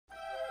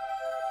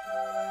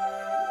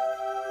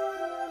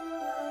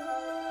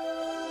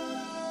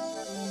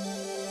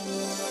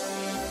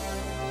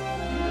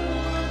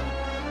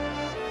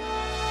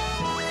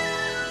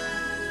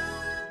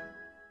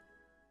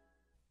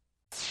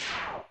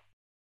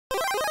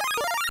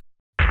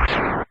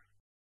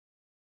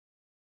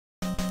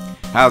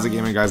How's it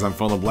gaming, guys? I'm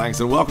Phil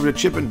Blanks, and welcome to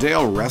Chip and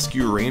Dale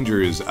Rescue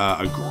Rangers,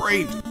 a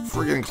great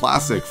friggin'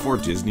 classic for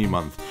Disney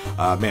month.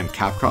 Man,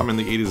 Capcom in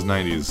the 80s and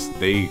 90s,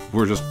 they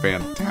were just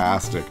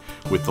fantastic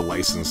with the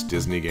licensed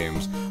Disney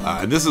games.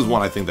 And this is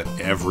one I think that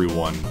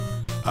everyone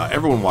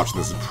watching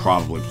this has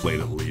probably played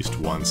at least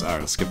once.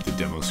 Skip the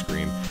demo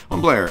screen.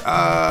 One player,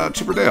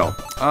 Chip or Dale.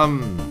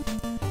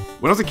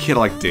 When I was a kid, I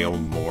liked Dale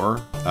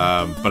more,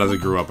 but as I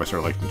grew up, I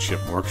started liking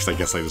Chip more, because I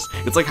guess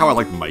it's like how I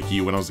liked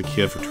Mikey when I was a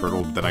kid for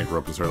Turtle, then I grew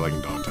up and started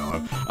liking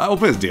Donatello. We'll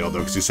play as Dale, though,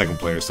 because he's second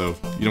player, so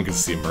you don't get to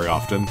see him very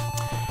often.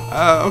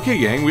 Okay,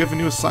 gang, we have a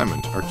new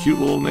assignment. Our cute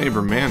little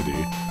neighbor, Mandy,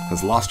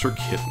 has lost her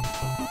kitten.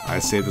 I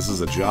say this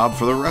is a job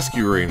for the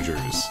Rescue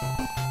Rangers.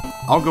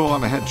 I'll go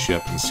on ahead,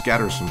 Chip, and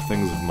scatter some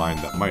things of mine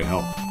that might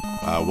help,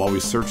 while we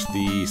search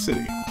the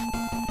city.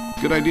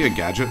 Good idea,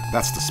 Gadget.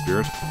 That's the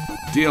spirit.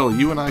 Dale,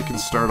 you and I can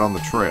start on the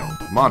trail.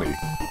 Monty,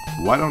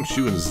 why don't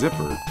you and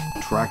Zipper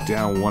track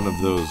down one of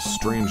those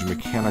strange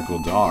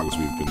mechanical dogs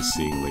we've been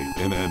seeing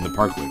in the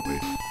park lately?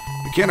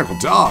 Mechanical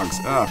dogs?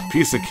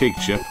 Piece of cake,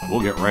 Chip.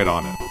 We'll get right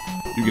on it.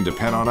 You can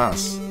depend on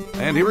us.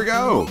 And here we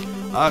go!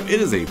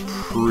 It is a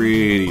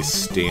pretty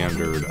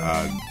standard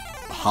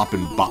hop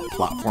and bop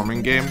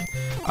platforming game,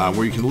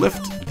 where you can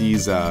lift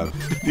these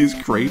these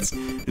crates,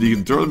 and you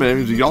can throw them at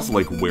enemies, but you can also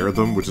like wear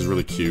them, which is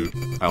really cute.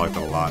 I like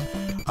that a lot.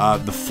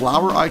 The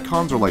flower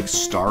icons are like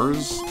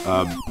stars,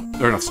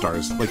 or not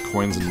stars, like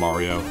coins in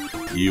Mario.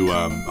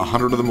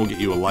 100 of them will get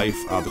you a life.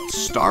 The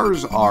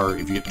stars are,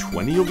 if you get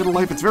 20, you'll get a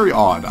life. It's very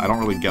odd. I don't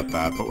really get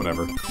that, but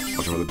whatever.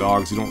 Watch over the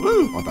dogs. You don't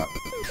want that.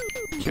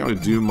 Can't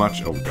really do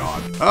much. Oh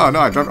god. Oh no,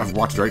 I've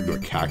walked right into a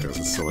cactus.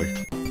 It's silly.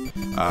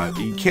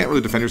 You can't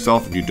really defend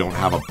yourself if you don't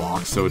have a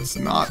box, so it's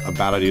not a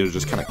bad idea to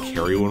just kind of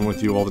carry one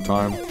with you all the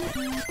time.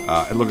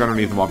 And look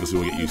underneath them, obviously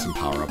we'll get you some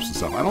power-ups and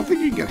stuff. I don't think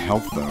you can get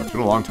health, though. It's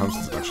been a long time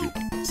since I've actually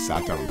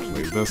sat down and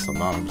played this. I'm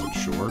not 100%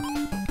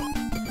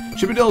 sure.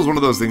 Chip and Dale is one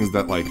of those things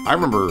that, like, I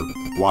remember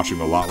watching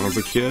a lot when I was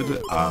a kid.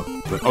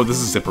 Oh, this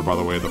is Zipper, by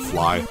the way, the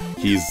fly.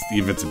 He's the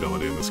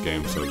invincibility in this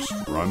game, so just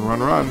run,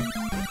 run, run.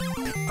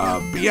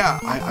 But yeah,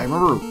 I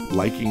remember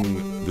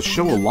liking the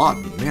show a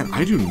lot, but man,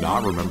 I do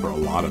not remember a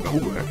lot of it.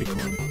 Oh,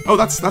 acorn. Oh,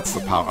 that's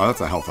the power. Oh,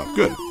 that's a health up.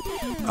 Good.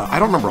 I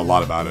don't remember a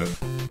lot about it.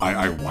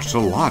 I watched it a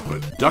lot,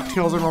 but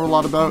DuckTales I remember a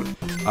lot about.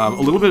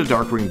 A little bit of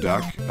Darkwing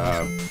Duck,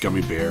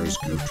 Gummy Bears,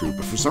 Goof Troop,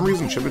 but for some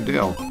reason Chip and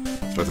Dale,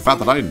 despite the fact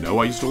that I know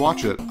I used to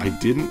watch it, I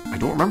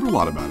don't remember a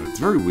lot about it. It's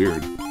very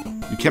weird.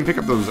 You can pick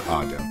up those,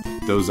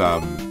 those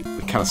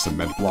kind of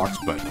cement blocks,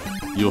 but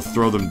you'll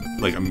throw them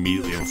like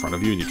immediately in front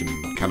of you, and you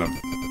can kind of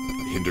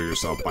hinder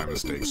yourself by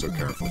mistake, so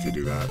careful if you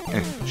do that.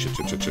 Shit.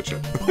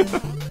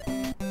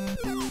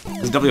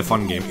 It's definitely a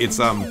fun game. It's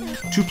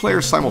 2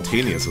 players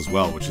simultaneous as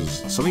well, which is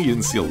something you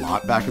didn't see a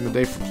lot back in the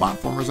day for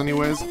platformers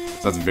anyways. So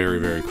that's very,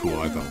 very cool.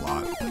 I like that a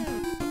lot.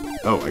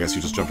 Oh, I guess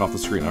you just jumped off the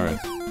screen. Alright.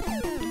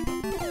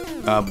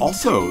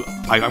 Also,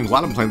 I'm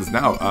glad I'm playing this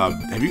now.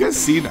 Have you guys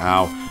seen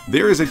how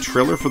there is a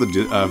trailer for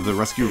the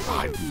Rescue...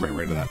 right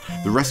into that.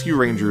 The Rescue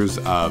Rangers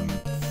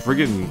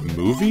friggin'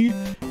 movie?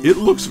 It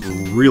looks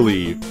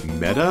really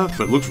meta,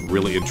 but it looks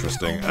really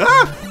interesting.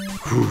 Ah!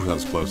 Whew, that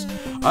was close.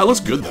 It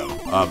looks good, though.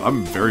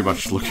 I'm very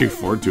much looking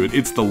forward to it.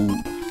 It's the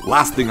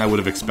last thing I would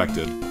have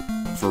expected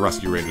for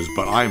Rescue Rangers,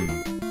 but I'm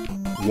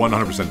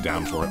 100%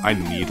 down for it. I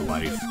need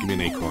life. Give me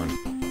an acorn.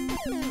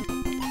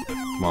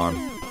 Come on.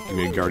 Give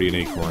me a guardian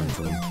acorn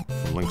from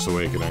Link's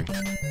Awakening.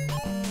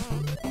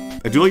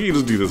 I do like you can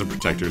just do this to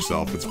protect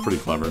yourself. It's pretty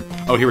clever.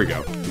 Oh, here we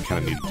go. We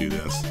kind of need to do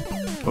this.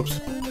 Whoops.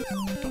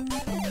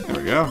 There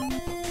we go.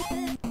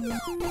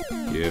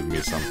 Give me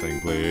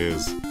something,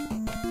 please.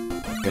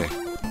 Okay.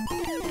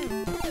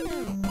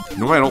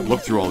 Normally I don't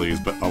look through all these,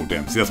 but oh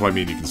damn, see that's what I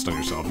mean, you can stun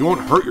yourself. You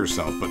won't hurt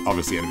yourself, but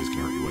obviously enemies can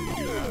hurt you when you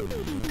do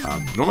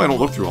that. Normally I don't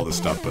look through all this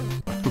stuff, but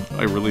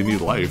I really need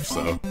life,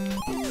 so...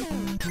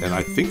 And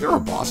I think there are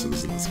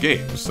bosses in this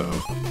game, so...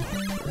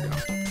 There we go.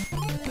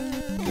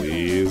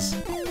 Please.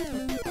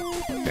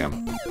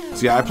 Damn.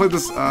 So yeah, I played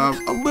this a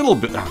little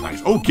bit... Oh,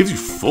 nice. Oh, it gives you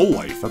full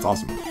life, that's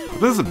awesome. I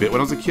played this a bit when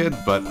I was a kid,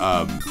 but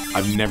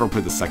I've never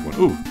played the second one.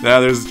 Ooh, yeah,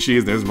 there's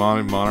Cheese, there's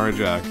Monterey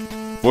Jack.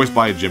 Voiced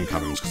by Jim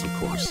Cummings, because of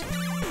course.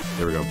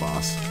 There we go,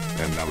 boss.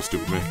 And that was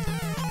stupid of me.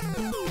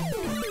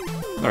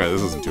 Alright,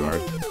 this isn't too hard.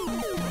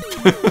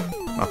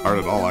 Not hard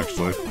at all,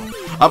 actually.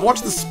 I've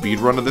watched the speed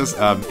run of this.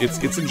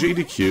 It's in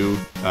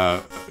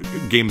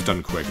JDQ. Games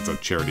Done Quick. It's a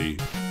charity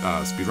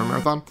speedrun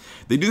marathon.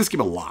 They do this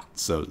game a lot.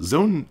 So,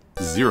 Zone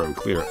 0,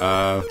 clear.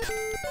 I'll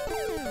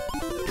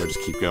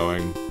just keep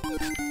going.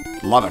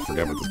 A lot I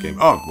forget about this game.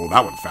 Oh, well,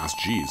 that went fast.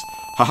 Jeez.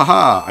 Ha ha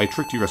ha! I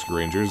tricked you, Rescue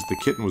Rangers. The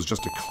kitten was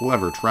just a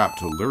clever trap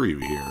to lure you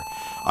here.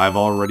 I've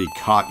already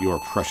caught your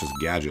precious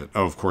Gadget.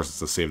 Oh, of course, it's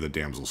the Save the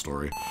Damsel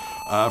story.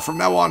 From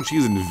now on,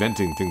 she's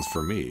inventing things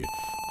for me.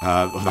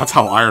 That's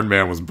how Iron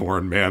Man was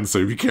born, man,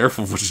 so be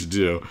careful what you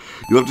do.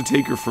 You'll have to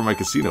take her from my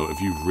casino if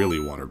you really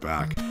want her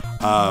back.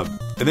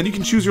 And then you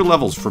can choose your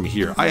levels from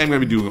here. I am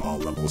going to be doing all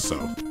levels, so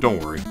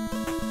don't worry.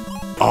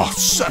 Oh,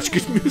 such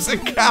good music,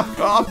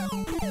 Capcom!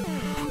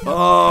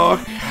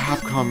 Oh,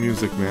 Capcom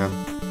music, man.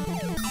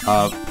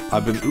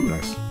 I've been... Ooh,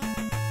 nice.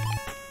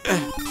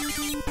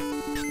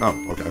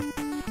 Oh, okay.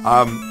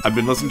 I've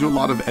been listening to a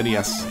lot of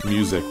NES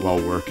music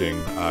while working,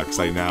 because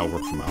I now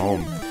work from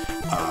home,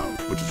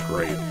 which is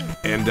great.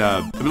 And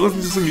I've been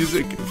listening to some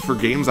music for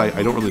games I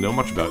don't really know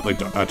much about, like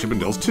Chip and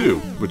Dale's 2,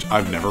 which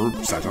I've never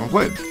sat down and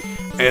played.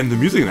 And the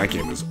music in that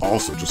game is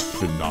also just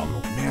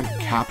phenomenal. Man,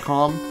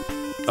 Capcom,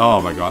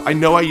 oh my god. I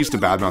know I used to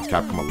badmouth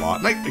Capcom a lot,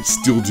 and I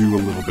still do a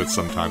little bit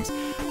sometimes.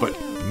 But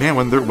man,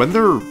 when they're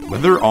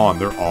on,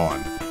 they're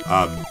on.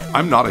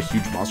 I'm not a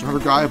huge Monster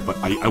Hunter guy, but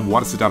I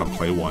want to sit down and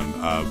play one,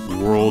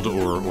 World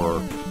or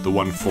the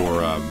one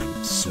for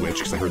Switch,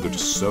 because I heard they're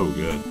just so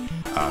good.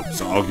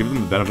 So I'll give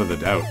them the benefit of the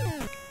doubt.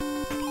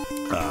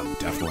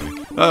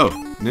 Definitely. Oh,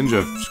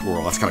 Ninja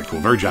Squirrel. That's kind of cool.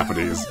 Very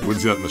Japanese. You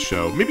wouldn't see that in the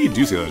show. Maybe you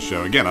do see that in the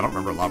show. Again, I don't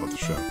remember a lot about the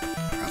show.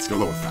 Let's go a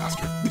little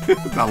faster.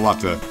 Not a lot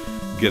to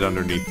get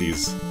underneath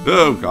these.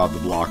 Oh god, the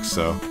blocks,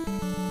 so.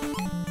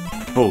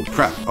 Oh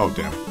crap. Oh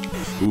damn.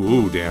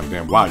 Ooh,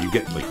 damn. Wow, you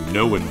get like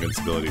no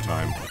invincibility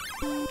time.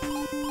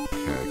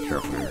 Okay,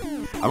 careful here.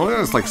 I'm only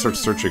gonna just like start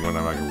searching when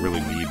I like really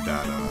need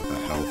that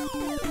health.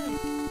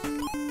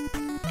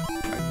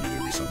 I need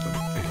to do something.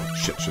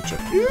 Shit.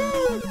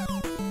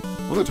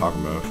 What are they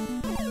talking about?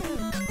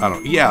 I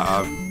don't know.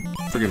 Yeah,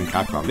 friggin'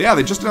 Capcom. Yeah,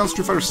 they just announced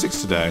Street Fighter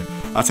 6 today.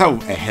 That's how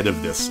ahead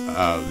of this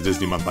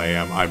Disney month I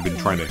am. I've been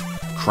trying to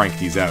crank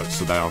these out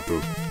so that I don't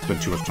have to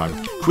spend too much time.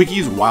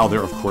 Quickies, while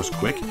they're of course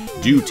quick,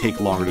 do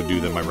take longer to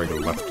do than my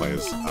regular Let's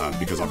Plays,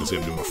 because obviously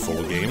I'm doing a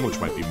full game, which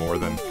might be more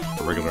than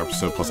a regular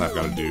episode, plus I've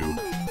got to do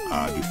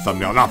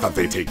thumbnail. Not that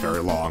they take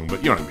very long,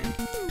 but you know what I mean.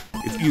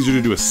 It's easier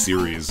to do a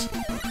series.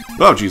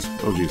 Oh jeez,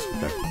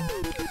 okay.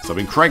 So I've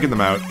been cranking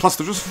them out, plus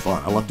they're just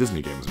fun. I love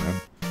Disney games,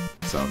 man.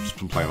 So I've just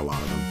been playing a lot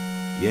of them.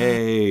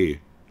 Yay!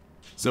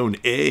 Zone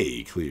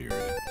A cleared.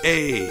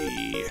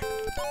 A!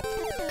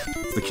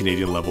 It's the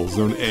Canadian level,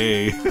 Zone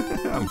A.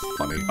 I'm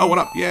funny. Oh, what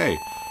up? Yay!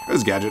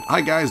 There's Gadget.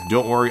 Hi guys,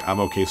 don't worry, I'm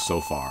okay so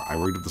far. I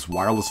rigged up this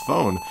wireless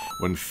phone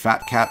when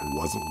Fat Cat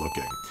wasn't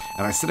looking.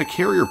 And I set a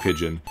carrier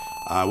pigeon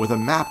with a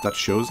map that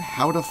shows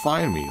how to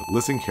find me.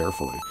 Listen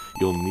carefully.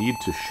 You'll need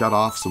to shut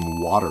off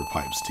some water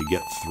pipes to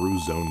get through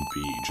Zone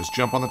B. Just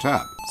jump on the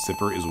tap.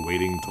 Zipper is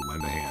waiting to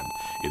lend a hand.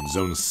 In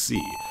Zone C.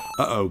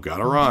 Uh-oh,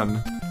 gotta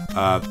run.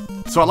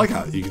 So I like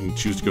how you can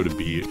choose to go to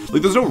B.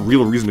 Like, there's no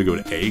real reason to go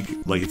to A,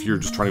 like, if you're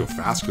just trying to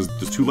go fast, because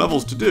there's 2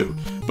 levels to do.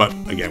 But,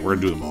 again, we're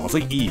gonna do them all. It's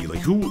like E. Like,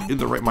 who in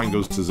the right mind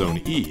goes to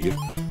Zone E?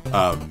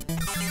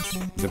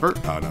 Zipper?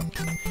 Oh, no.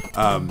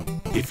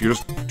 If you're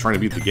just trying to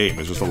beat the game,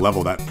 it's just a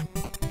level that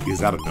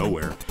is out of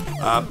nowhere.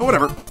 But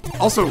whatever.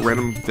 Also,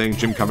 random thing,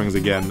 Jim Cummings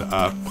again.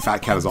 Fat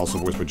Cat is also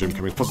voiced by Jim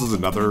Cummings. Plus, there's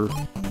another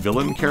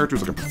villain character,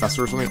 who's like a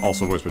professor or something,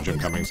 also voiced by Jim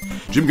Cummings.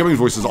 Jim Cummings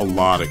voices a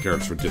lot of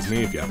characters for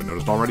Disney, if you haven't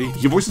noticed already.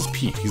 He voices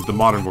Pete. He's the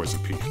modern voice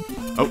of Pete.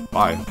 Oh,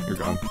 bye. You're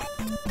gone.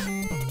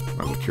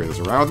 Might as well carry this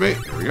around with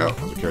me. There we go. Might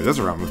as well carry this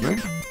around with me.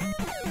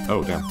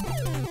 Oh, damn.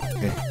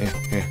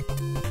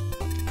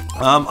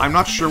 I'm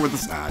not sure what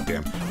this...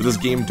 damn. But this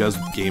game does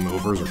game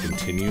overs or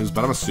continues,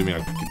 but I'm assuming I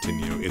can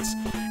continue.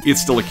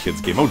 It's still a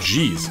kid's game. Oh,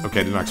 jeez.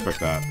 Okay, I did not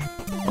expect that.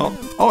 Well,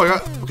 oh, yeah.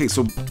 Okay,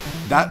 so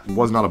that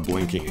was not a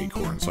blinking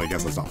acorn, so I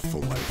guess that's not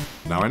full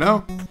life. Now I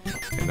know.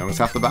 And now it's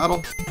half the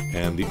battle,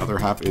 and the other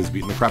half is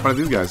beating the crap out of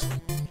these guys.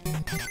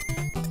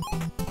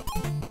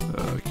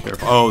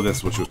 Careful. Oh, this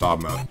is what she was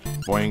talking about.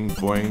 Boing,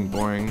 boing,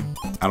 boing.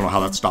 I don't know how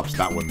that stops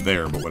that one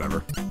there, but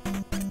whatever.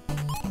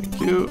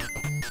 Thank you.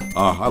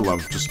 Oh, I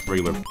love just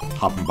regular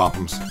hop-em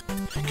bop-ems.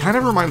 Kind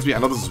of reminds me, I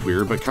know this is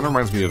weird, but it kind of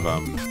reminds me of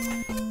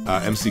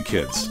MC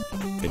Kids.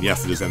 And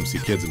yes, it is MC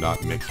Kids and not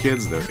Mick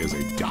Kids. There is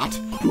a dot.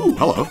 Ooh,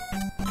 hello.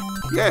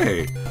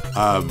 Yay.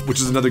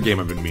 Which is another game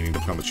I've been meaning to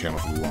put on the channel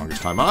for the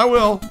longest time. I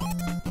will.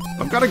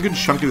 I've got a good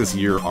chunk of this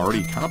year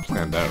already kind of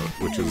planned out,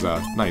 which is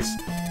nice.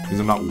 Because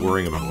I'm not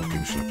worrying about what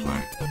game should I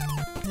play.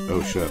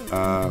 Oh, shit.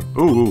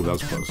 Ooh, that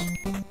was close.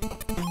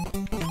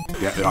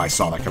 Yeah, I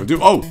saw that coming.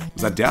 Dude, oh,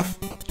 was that death?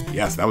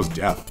 Yes, that was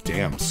death.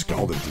 Damn,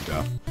 scalded to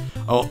death.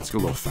 Oh, let's go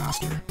a little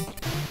faster.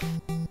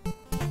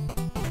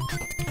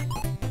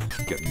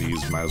 Getting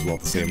these might as well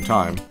at the same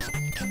time.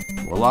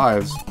 More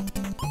lives.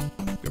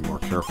 Get more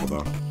careful,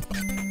 though.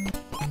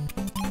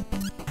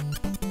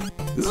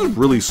 This is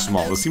really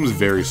small. This seems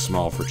very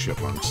small for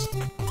chipmunks.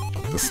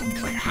 This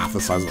is like half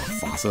the size of a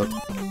faucet.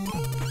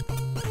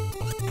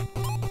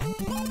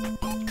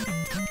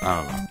 I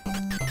don't know.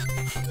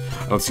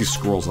 I don't see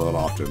squirrels that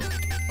often.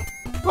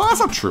 Well, that's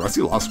not true. I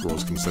see a lot of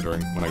squirrels,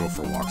 considering, when I go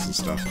for walks and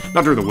stuff.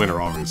 Not during the winter,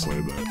 obviously,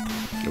 but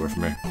get away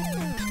from me.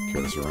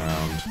 Carry this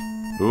around.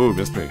 Ooh,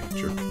 missed me.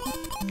 Sure.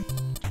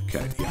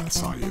 Okay, yeah, I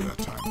saw you that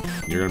time.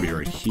 You're gonna be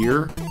right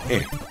here.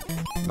 Eh.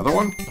 Another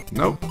one?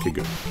 Nope. Okay,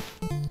 good.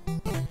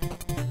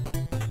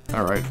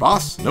 Alright,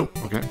 boss? Nope.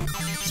 Okay.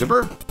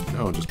 Zipper?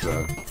 No, just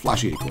a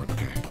flashy acorn.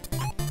 Okay.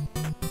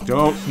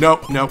 Don't.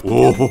 Nope. Nope.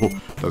 Whoa,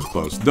 that was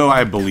close. Though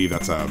I believe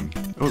that's, oh,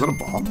 is that a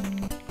bomb?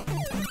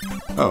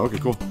 Oh, okay,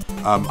 cool.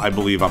 I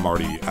believe I'm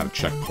already at a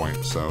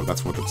checkpoint, so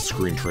that's what the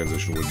screen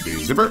transition would be.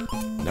 Zipper?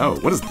 No.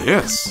 What is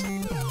this?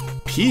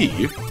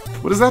 P?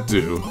 What does that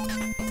do?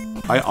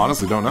 I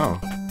honestly don't know.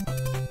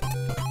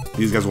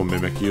 These guys will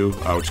mimic you,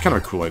 which is kind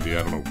of a cool idea.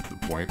 I don't know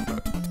the point,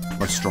 but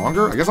Am I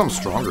stronger? I guess I'm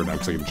stronger now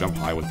because I can jump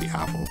high with the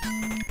apple.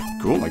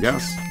 Cool, I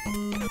guess.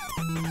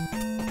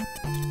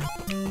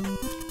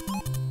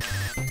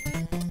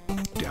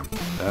 Damn.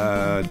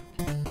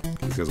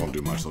 These guys won't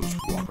do much, so I'll just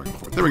walk back and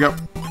forth. There we go.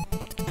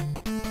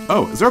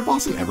 Oh, is there a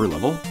boss in every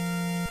level?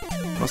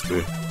 Must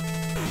be.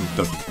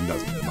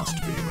 Doesn't must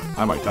be, but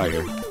I might die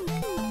here.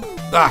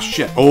 Ah,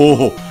 shit.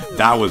 Oh,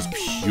 that was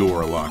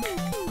pure luck.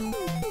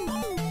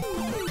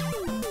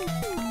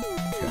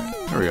 Okay,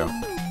 there we go.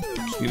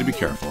 Just need to be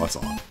careful, that's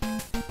all.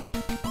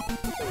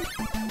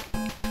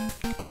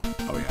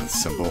 Oh yeah,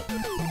 it's simple.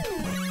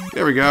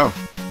 There we go.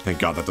 Thank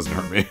God that doesn't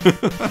hurt me.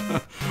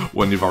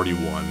 When you've already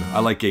won.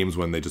 I like games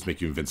when they just make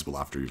you invincible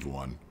after you've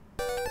won.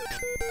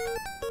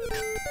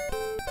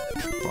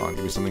 Come on,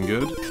 give me something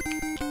good.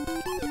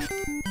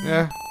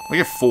 Yeah, I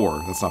get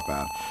 4. That's not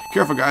bad.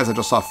 Careful, guys. I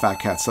just saw Fat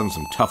Cat send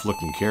some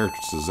tough-looking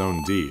characters to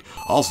Zone D.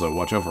 Also,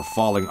 watch out for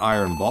falling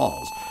iron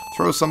balls.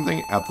 Throw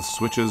something at the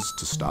switches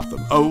to stop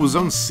them. Oh, it was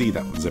Zone C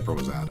that Zipper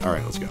was at.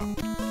 Alright, let's go.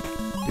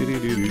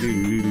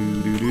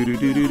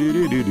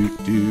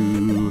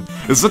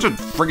 It's such a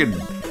friggin'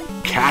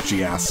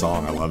 catchy-ass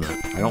song. I love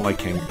it. I don't like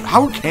kangaroos.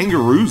 How are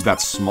kangaroos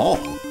that small?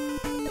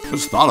 I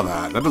just thought of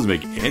that. That doesn't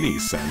make any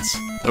sense.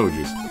 Oh,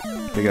 jeez.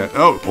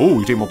 Oh,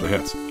 we take multiple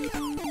hits.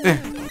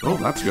 Oh,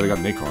 that's good. I got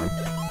an acorn.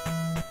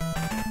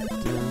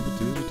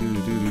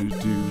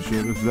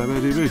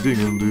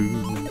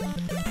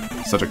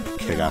 Such a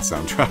kick-ass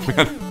soundtrack,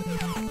 man.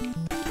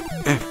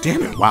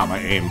 Damn it. Wow, my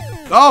aim.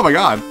 Oh, my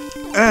God.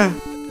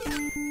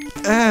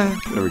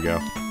 There we go.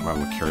 Might as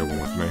well carry one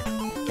with me.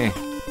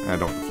 I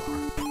don't want the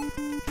flower.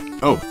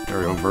 Oh, there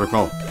we go.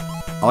 Vertical.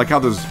 I like how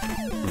there's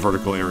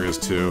vertical areas,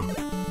 too.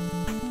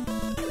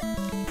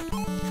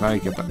 Can I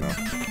get that now?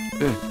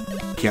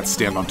 Can't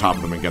stand on top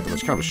of them and get them.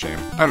 It's kind of a shame.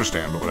 I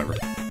understand, but whatever.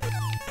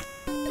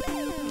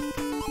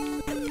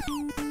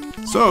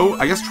 So,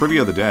 I guess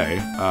trivia of the day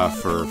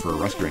for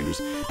Rescue Rangers.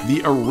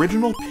 The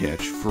original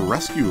pitch for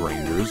Rescue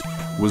Rangers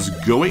was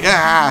going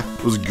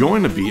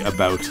to be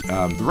about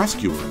the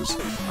Rescuers,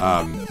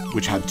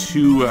 which had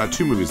two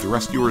movies: The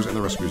Rescuers and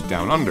The Rescuers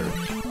Down Under.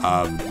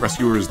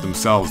 Rescuers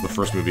themselves, the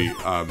first movie,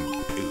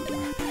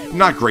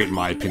 not great in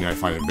my opinion. I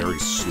find it very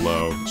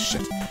slow.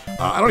 Shit.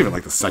 I don't even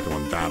like the second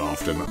one that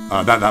often.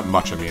 That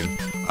much, I mean.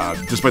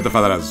 Despite the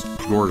fact that it has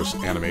gorgeous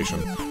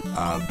animation.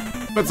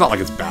 But it's not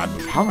like it's bad.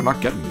 How am I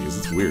not getting these?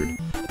 It's weird.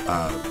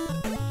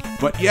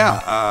 But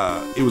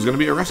yeah, it was going to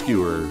be a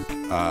Rescuer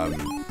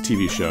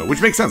TV show,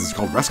 which makes sense. It's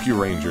called Rescue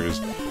Rangers.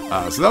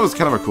 So that was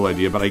kind of a cool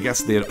idea, but I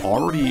guess they had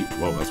already...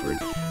 Whoa, that's weird.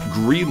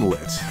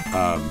 Greenlit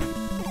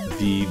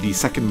the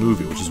second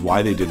movie, which is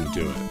why they didn't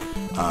do it.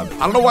 I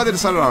don't know why they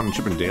decided on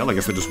Chip and Dale. I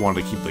guess they just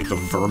wanted to keep like the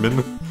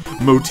vermin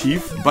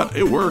motif, but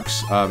it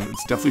works.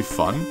 It's definitely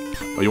fun,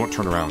 but you won't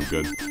turn around.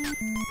 Good.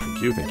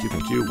 Thank you, thank you,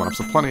 thank you. 1-ups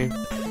aplenty.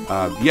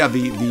 Yeah,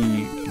 the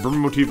vermin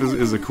motif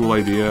is a cool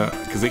idea,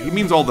 because it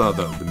means all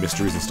the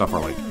mysteries and stuff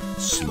are like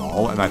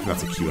small, and I think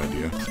that's a cute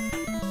idea.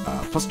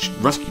 Plus,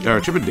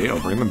 Chip and Dale,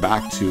 bring them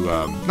back to,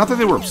 not that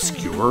they were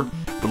obscure,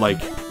 but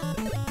like,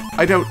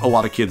 I doubt a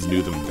lot of kids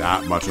knew them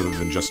that much other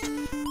than just,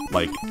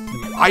 like,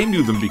 I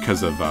knew them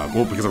because of,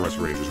 well, because of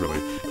Rescue Rangers, really.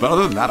 But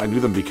other than that, I knew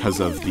them because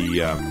of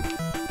the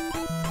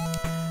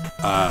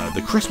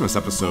Christmas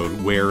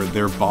episode where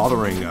they're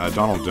bothering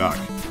Donald Duck,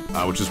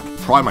 which is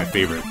probably my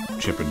favorite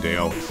Chip and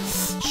Dale.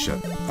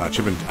 Shit.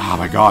 Chip and... Oh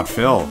my god,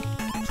 Phil!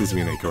 Please give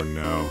me an acorn,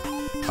 no.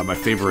 My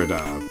favorite,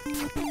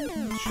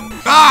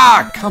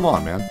 come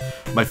on, man!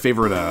 My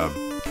favorite,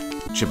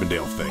 Chip and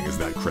Dale thing is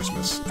that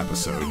Christmas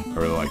episode. I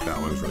really like that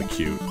one, it's really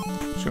cute.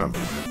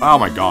 Oh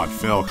my god,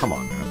 Phil, come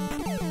on, man.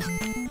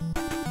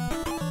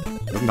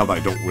 Doesn't help that I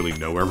don't really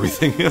know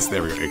everything is.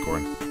 There we go,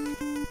 acorn.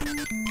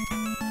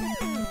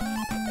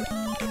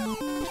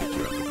 Take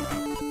you out of that.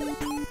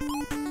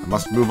 I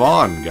must move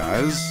on,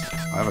 guys.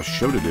 I have a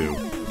show to do.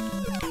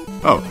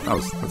 Oh,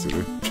 that's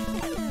easy.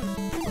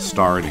 There's a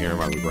star in here,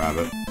 might as well grab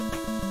it.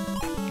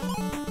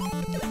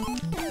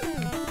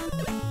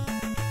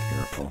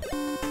 Careful.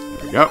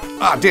 There we go.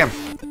 Ah, damn!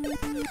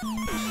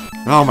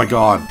 Oh my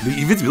god. The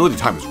invincibility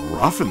time is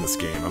rough in this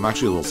game. I'm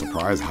actually a little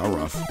surprised how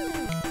rough.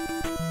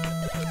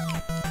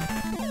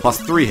 Plus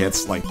 3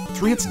 hits. Like,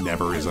 3 hits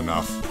never is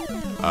enough.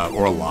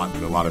 Or a lot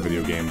in a lot of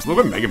video games. Look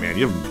at Mega Man,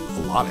 you have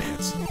a lot of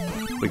hits.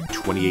 Like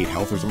 28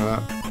 health or something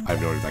like that. I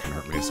have no idea if that can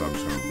hurt me, so I'm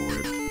just gonna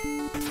avoid.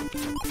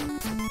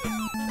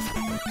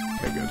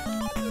 Okay, good.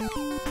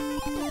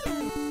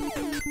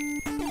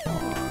 Come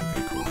on,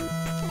 acorn.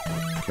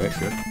 Okay,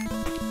 good.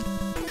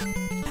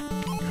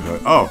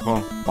 Good. Oh,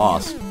 well,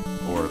 boss.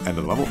 Or end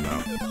of the level?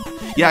 No.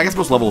 Yeah, I guess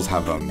most levels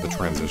have the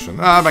transition.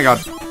 Ah, my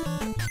god.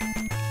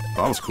 Oh,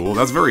 that was cool.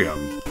 That's very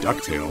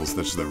DuckTales.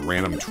 That's just a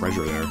random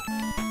treasure there.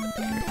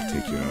 Okay,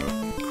 take you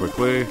out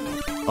quickly.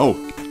 Oh,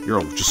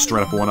 you're just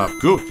straight up 1-up.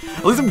 Good.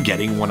 At least I'm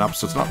getting 1-up,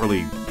 so it's not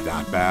really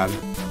that bad.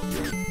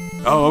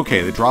 Oh,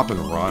 okay, they drop and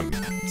run.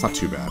 It's not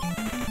too bad.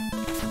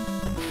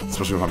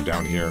 Especially if I'm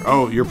down here.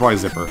 Oh, you're probably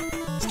Zipper.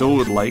 Still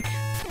would like...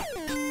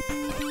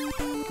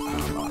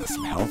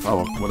 some health?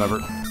 Oh, whatever.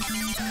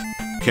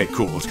 Okay,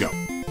 cool, let's go.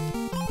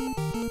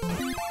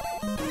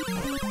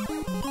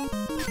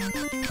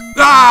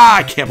 Ah!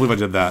 I can't believe I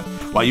did that.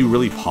 Wow, you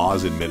really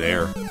pause in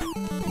midair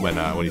when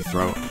you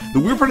throw. The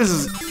weird part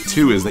is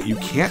too is that you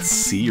can't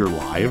see your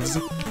lives,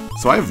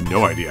 so I have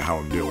no idea how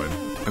I'm doing.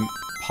 And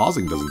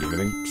pausing doesn't do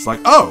anything. It's like,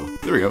 oh,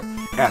 there we go.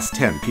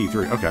 S10,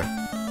 P3. Okay.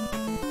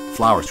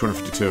 Flowers,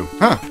 252.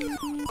 Huh.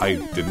 I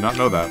did not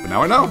know that, but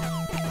now I know.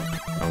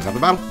 Now let's have the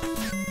battle.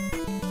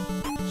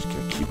 Just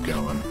gonna keep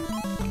going.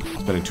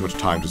 Spending too much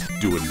time just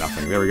doing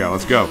nothing. There we go.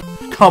 Let's go.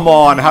 Come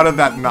on. How did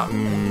that not?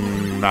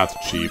 That's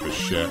cheap as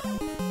shit.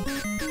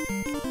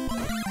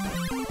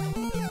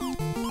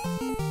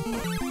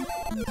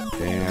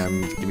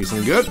 And give me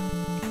something good.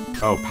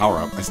 Oh, power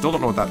up. I still don't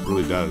know what that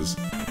really does.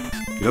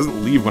 It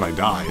doesn't leave when I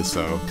die,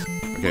 so...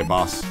 Okay,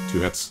 boss.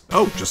 2 hits.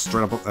 Oh, just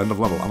straight up end of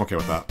level. I'm okay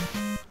with that.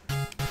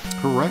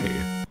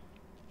 Hooray.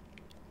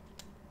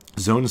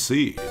 Zone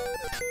C.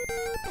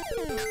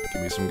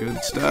 Give me some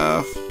good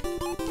stuff.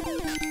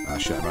 Ah,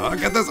 shit. I'll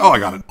get this. Oh, I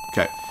got it.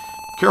 Okay.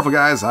 Careful,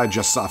 guys. I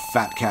just saw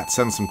Fat Cat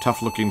send some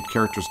tough-looking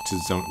characters to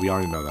Zone... We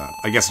already know that.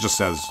 I guess it just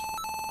says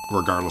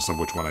regardless of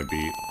which one I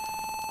beat.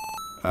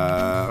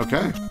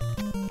 Okay.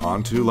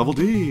 On to level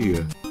D.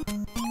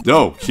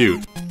 Oh,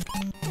 cute.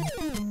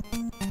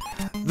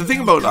 The thing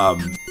about,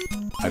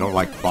 I don't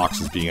like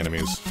boxes being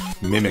enemies.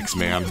 Mimics,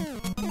 man.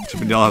 Chip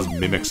and Dale has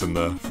mimics in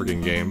the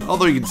friggin' game.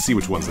 Although you can see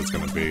which ones it's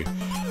gonna be.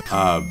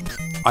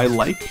 I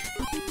like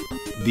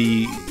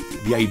the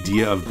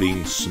idea of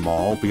being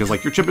small, because,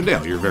 like, you're Chip and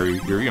Dale. You're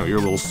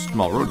little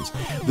small rodents.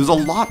 There's a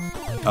lot,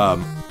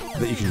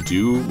 that you can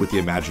do with the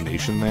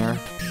imagination there,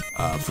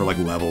 for, like,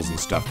 levels and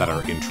stuff that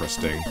are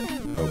interesting.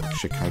 Oh,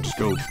 shit, can I just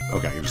go...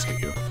 Okay, I can just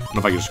hit you. I don't know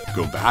if I can just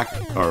go back,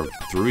 or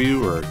through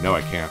you, or... No,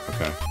 I can't.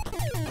 Okay.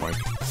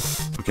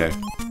 Boink. Okay.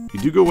 You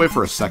do go away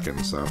for a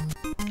second, so...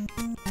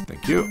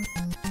 Thank you.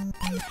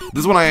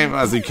 This one,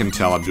 as you can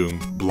tell, I'm doing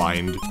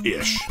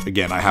blind-ish.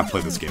 Again, I have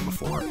played this game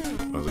before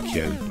when I was a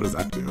kid. What does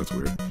that do? That's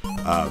weird.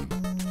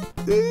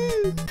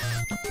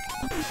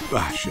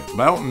 Shit.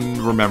 But I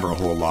don't remember a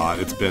whole lot.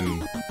 It's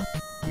been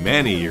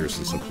many years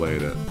since I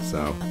played it,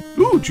 so...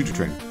 Ooh, choo-choo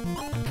train.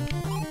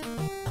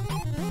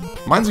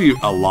 Reminds me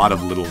a lot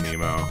of Little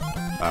Nemo,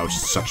 which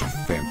is such a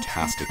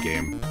fantastic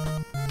game.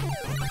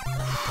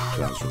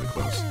 That was really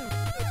close.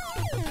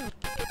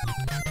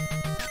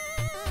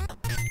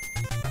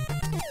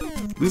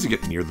 At least you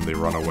get near them, they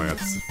run away.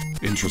 That's an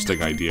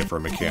interesting idea for a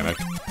mechanic.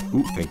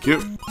 Ooh, thank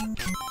you.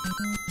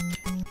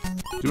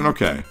 Doing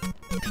okay.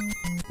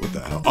 What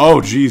the hell?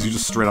 Oh, geez, you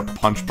just straight up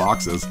punch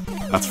boxes.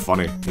 That's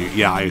funny.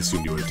 Yeah, I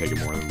assumed you would have taken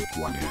more than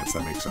 1 hit, so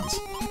that makes sense.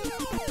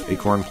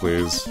 Acorn,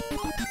 please.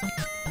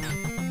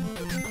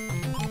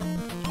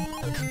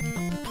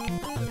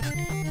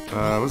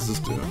 What does this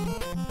do?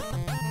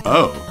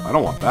 Oh, I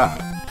don't want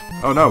that.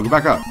 Oh no, go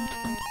back up.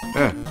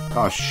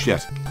 Oh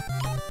shit.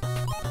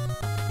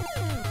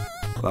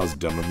 That was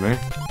dumb of me.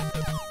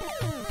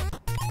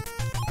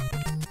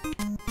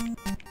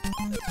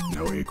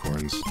 No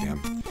acorns,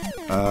 damn.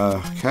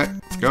 Okay,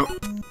 let's go.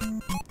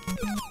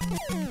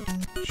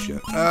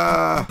 Shit.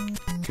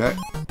 Okay.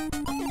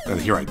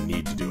 Here I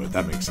need to do it.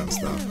 That makes sense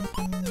though.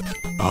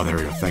 Oh, there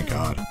we go, thank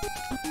God.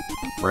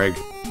 Frig.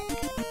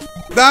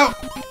 No!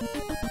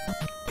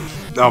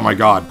 Oh my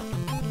god.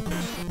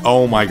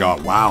 Oh my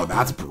god. Wow,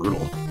 that's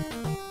brutal.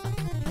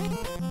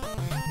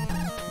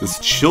 This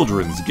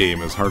children's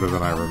game is harder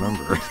than I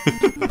remember.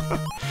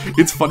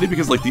 It's funny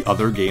because, like, the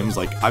other games,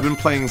 like, I've been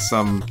playing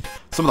some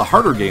of the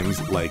harder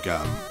games, like,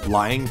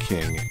 Lion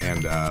King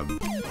and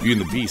Beauty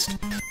and the Beast,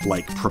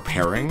 like,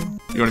 preparing,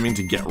 you know what I mean,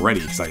 to get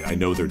ready, because I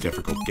know they're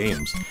difficult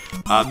games.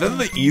 Then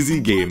the easy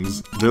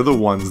games, they're the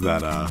ones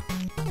that,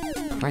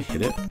 can I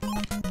hit it?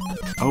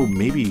 Oh,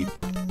 maybe...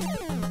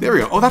 There we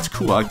go. Oh, that's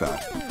cool. I like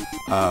that.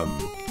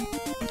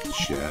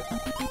 Shit.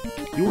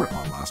 You weren't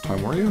on last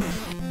time, were you?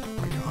 Oh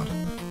my god.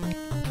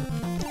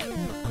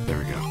 There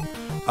we go.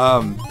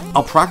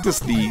 I'll practice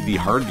the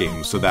hard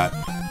games so that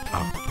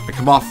I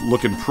come off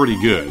looking pretty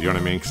good, you know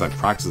what I mean? Because I've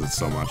practiced it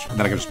so much. And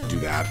then I can just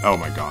do that. Oh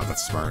my god,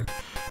 that's smart.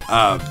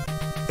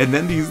 And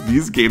then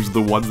these games are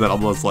the ones that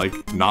I'm just,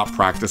 like, not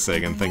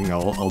practicing and thinking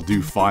I'll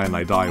do fine, and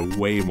I die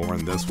way more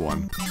in this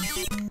one.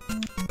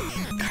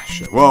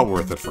 Shit. Well,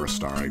 worth it for a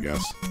star, I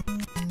guess.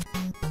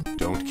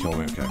 Don't kill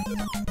me, okay.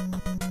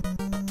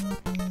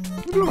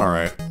 I'm doing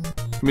alright.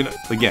 I mean,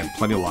 again,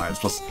 plenty of lives,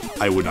 plus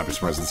I would not be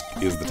surprised this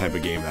is the type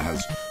of game that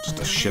has just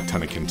a shit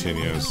ton of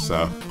continues,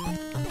 so...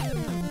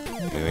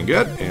 Anything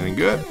good? Anything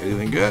good?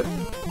 Anything good?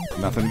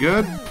 Nothing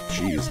good?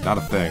 Jeez, not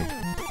a thing.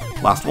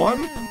 Last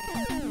one?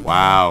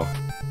 Wow.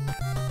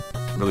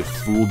 Really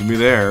fooled me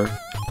there.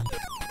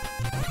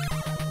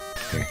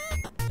 Okay.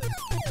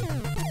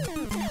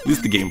 At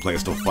least the gameplay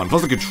is still fun,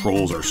 plus the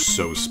controls are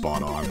so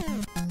spot on.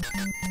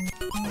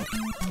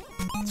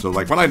 So,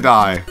 like, when I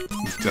die,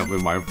 it's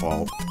definitely my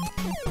fault.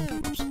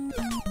 Oops.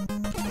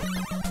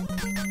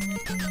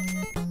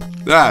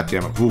 Ah,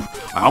 damn it. Ooh,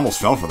 I almost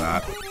fell for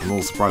that. I'm a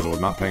little surprised I was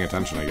not paying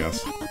attention, I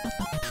guess.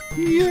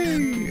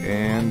 Yay!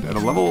 And at a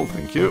level,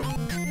 thank you.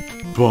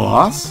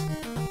 Boss?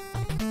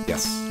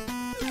 Yes.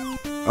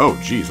 Oh,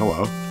 geez,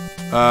 hello.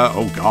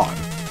 Oh, God.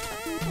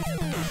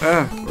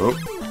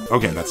 Oh,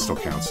 Okay, that still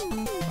counts.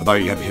 I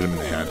thought you had to hit him in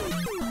the head.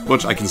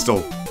 Which I can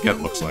still get,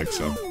 looks like,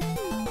 so.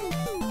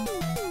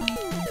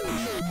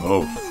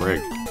 Oh,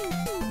 frig.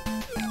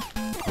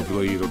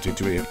 Hopefully you don't take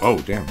too many. Oh,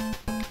 damn.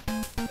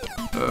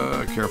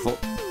 Careful.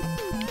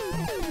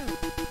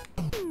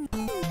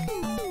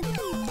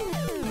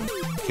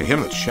 Okay, hit him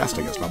in the chest,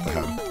 I guess, not the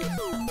head.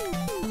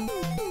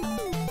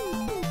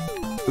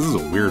 This is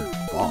a weird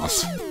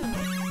boss.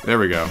 There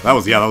we go. That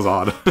was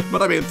odd.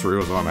 But I made it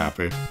through, so I'm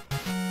happy.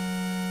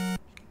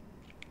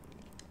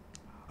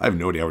 I have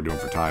no idea how we're doing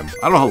for time.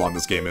 I don't know how long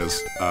this game is.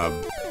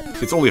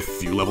 It's only a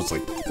few levels,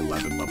 like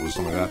 11 levels or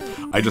something like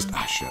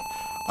that. Shit.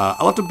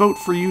 I left a boat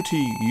for you to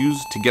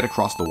use to get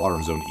across the water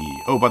in Zone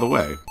E. Oh, by the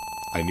way,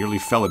 I nearly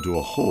fell into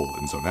a hole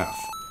in Zone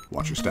F.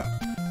 Watch your step.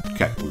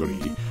 Okay, we'll go to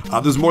E.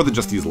 There's more than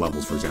just these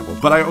levels, for example.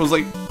 But I was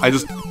like,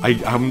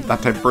 I'm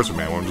that type of person,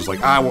 man, where I'm just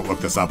like, I won't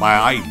look this up.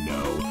 I know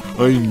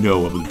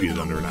I would beat it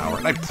under an hour,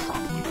 and I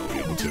probably will be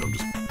able to.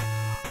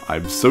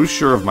 I'm so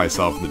sure of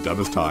myself in the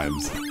dumbest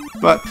times.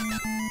 But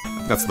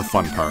that's the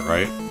fun part,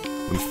 right?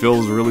 When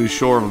Phil's really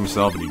sure of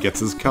himself and he gets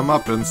his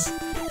comeuppance.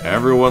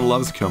 Everyone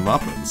loves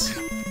comeuppance.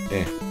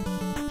 Eh.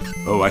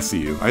 Oh, I see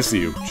you.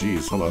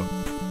 Jeez, hello.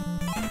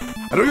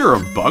 I know you're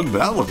a bug, but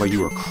that looked like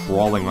you were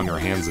crawling on your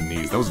hands and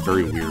knees. That was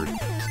very weird.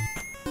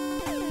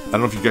 I don't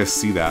know if you guys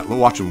see that.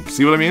 Watch them.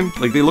 See what I mean?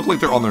 Like, they look like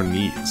they're on their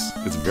knees.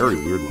 It's very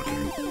weird looking.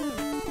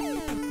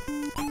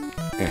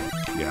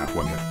 Yeah,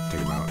 one hit. Take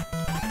him out.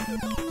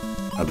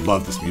 I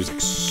love this music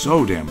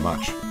so damn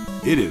much.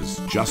 It is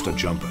just a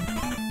jumpin'.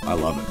 I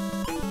love it.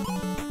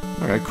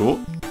 Okay, cool.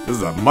 This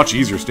is a much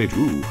easier stage.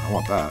 Ooh, I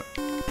want that.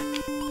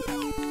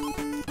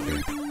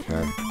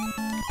 Okay.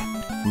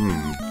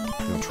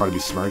 Gonna try to be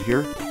smart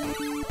here.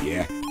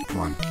 Yeah, come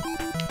on.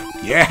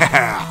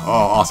 Yeah! Oh,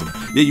 awesome.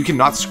 Yeah, you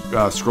cannot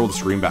scroll the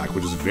screen back,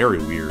 which is very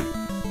weird.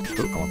 Oh,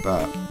 I want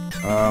that.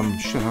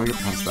 Shit, how do I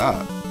get past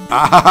that?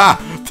 Ah,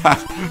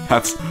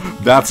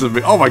 that's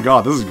amazing. Oh my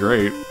god, this is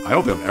great. I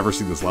don't think I've ever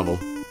seen this level.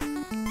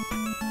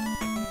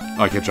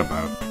 Oh, I can't jump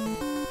out.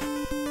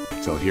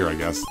 Till here, I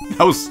guess.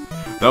 That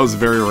was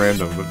very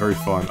random, but very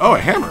fun. Oh, a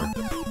hammer!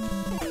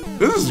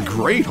 This is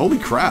great, holy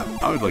crap.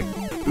 I would like,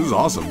 this is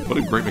awesome. What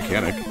a great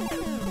mechanic.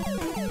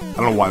 I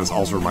don't know why this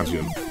also reminds me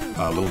of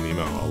Little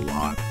Nemo a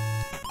lot.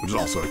 Which is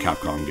also a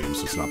Capcom game,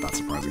 so it's not that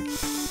surprising.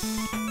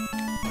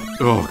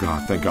 Oh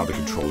god, thank god the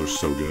controller's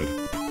so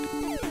good.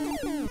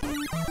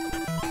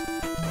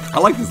 I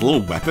like this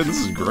little weapon, this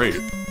is great.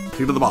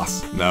 Take it to the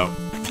boss. No.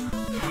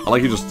 I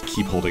like you just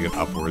keep holding it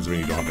upwards when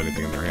you don't have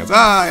anything in their hands.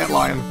 Ah,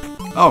 Antlion!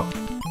 Oh!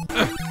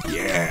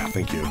 Yeah,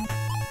 thank you.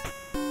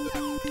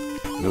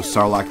 No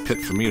Sarlacc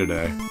pit for me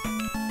today.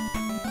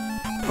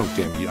 Oh,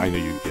 damn, I know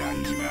you, yeah,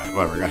 you do that.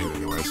 Whatever, I got hit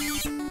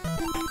anyways.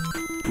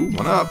 Ooh,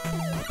 one up.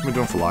 What am I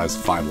doing for lives?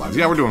 5 lives.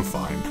 Yeah, we're doing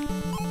fine.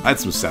 I had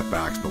some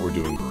setbacks, but we're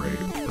doing great.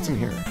 What's in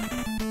here?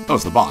 Oh,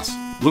 it's the boss.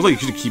 Looks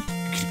like you could keep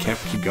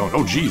going.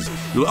 Oh, jeez.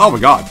 Oh my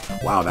god.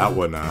 Wow, that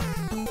one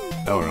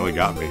really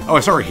got me. Oh, I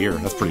saw her here.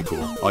 That's pretty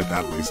cool. I like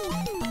that at least.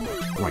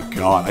 Oh my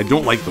god. I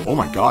don't like the... Oh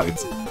my god.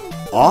 It's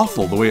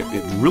awful the way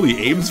it really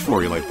aims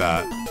for you like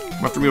that.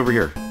 Come after me over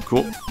here.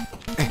 Cool.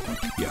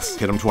 Yes,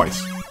 hit him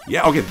twice.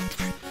 Yeah, okay.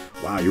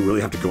 Wow, you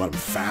really have to go at him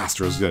fast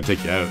or it's going to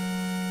take you out.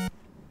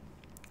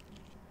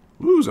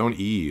 Ooh, Zone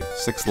E.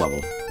 6th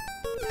level.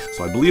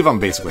 So I believe I'm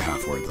basically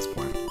halfway at this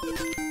point.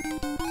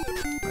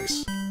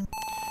 Nice.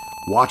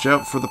 Watch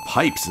out for the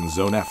pipes in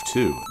Zone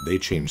F2. They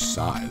change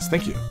size.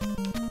 Thank you.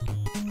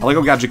 I like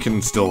how Gadget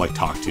can still, like,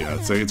 talk to you.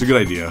 It's a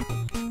good idea.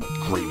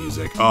 Great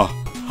music. Oh,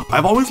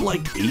 I've always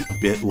liked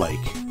 8-bit, like,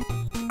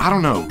 I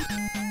don't know.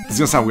 It's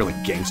gonna sound weird,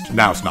 like, gangster.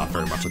 Now it's not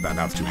very much like that.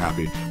 Now it's too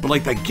happy. But,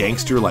 like, that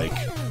gangster, like,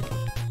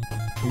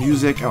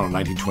 music, I don't know,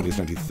 1920s,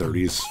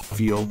 1930s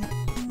feel.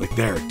 Like,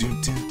 there.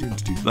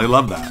 I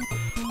love that.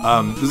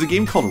 There's a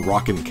game called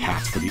Rockin'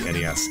 Cats for the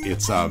NES.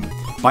 It's,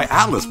 by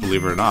Atlas,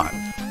 believe it or not.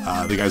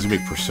 The guys who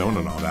make Persona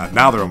and all that.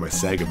 Now they're owned by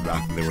Sega, but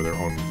back then they were their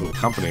own little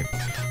company.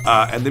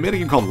 And they made a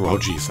game called... Oh,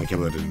 jeez, I can't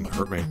believe that didn't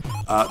hurt me.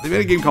 They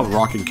made a game called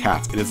Rockin'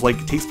 Cats, and it's like,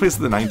 it takes place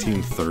in the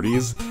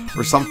 1930s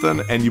or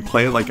something, and you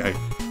play like a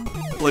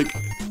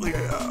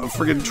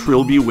friggin'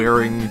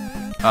 trilby-wearing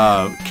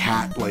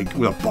cat, like,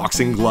 with a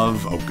boxing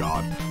glove. Oh,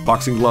 God.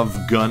 Boxing glove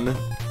gun.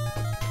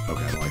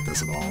 Okay, I don't like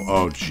this at all.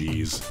 Oh,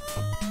 jeez.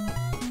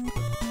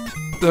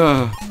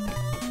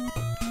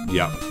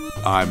 Yeah,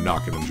 I'm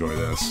not gonna enjoy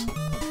this.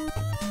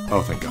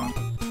 Oh, thank God.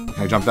 Can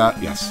I jump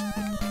that? Yes.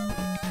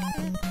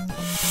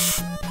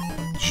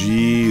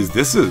 Jeez,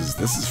 this is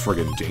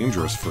friggin'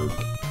 dangerous for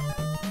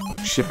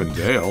Chip and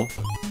Dale.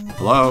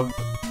 Hello?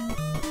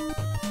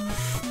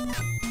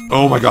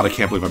 Oh my god, I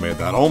can't believe I made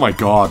that. Oh my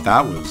god,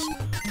 that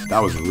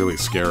was really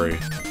scary.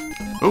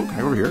 Oh, can I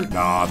go over here?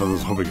 Nah, I thought I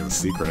was hoping it was a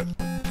secret.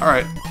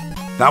 Alright.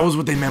 That was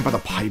what they meant by the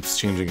pipes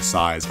changing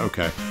size.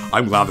 Okay.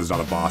 I'm glad there's not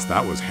a boss.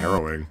 That was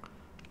harrowing.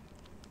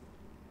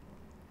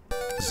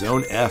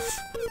 Zone F.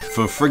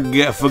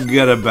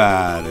 Forget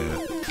about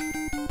it.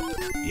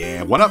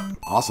 Yeah, what up?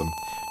 Awesome.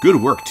 Good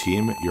work,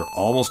 team. You're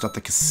almost at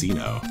the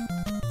casino.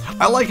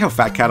 I like how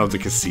Fat Cat owns a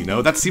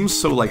casino. That seems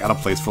so, like, out of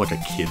place for, like,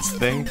 a kid's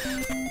thing.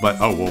 But,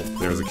 oh, well,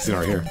 there's a casino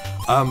right here.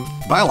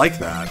 But I like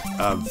that.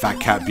 Fat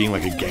Cat being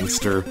like a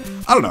gangster.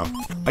 I don't know.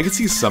 I could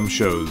see some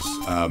shows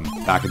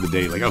back in the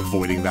day like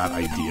avoiding that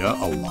idea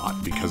a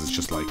lot because it's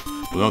just like,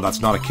 well, no, that's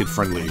not a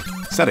kid-friendly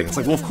setting. It's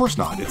like, well, of course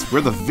not. It's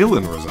where the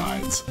villain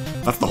resides.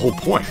 That's the whole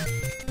point.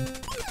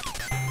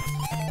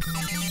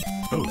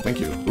 Oh, thank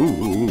you.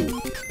 Ooh.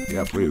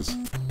 Yeah, please.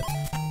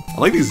 I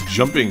like these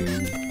jumping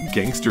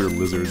gangster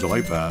lizards. I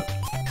like that.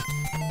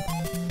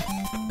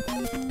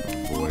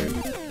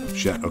 Avoid.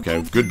 Shit,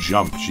 okay. Good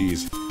jump.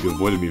 Jeez. You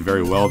avoided me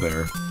very well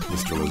there,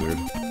 Mr. Lizard.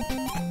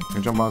 Can I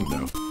jump on?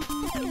 No.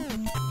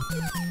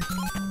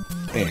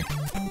 Hey.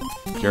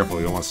 Careful,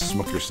 you don't want to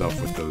smoke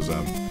yourself with those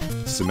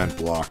cement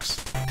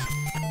blocks.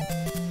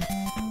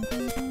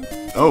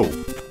 Oh.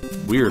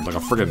 Weird, like a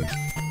friggin'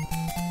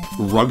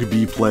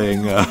 rugby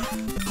playing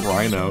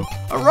rhino.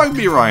 A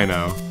rugby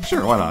rhino!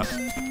 Sure, why not?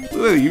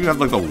 You even have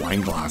like the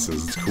wine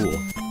glasses, it's cool.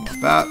 I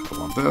want that, I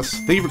want this.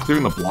 Thank you for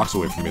clearing the blocks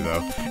away from me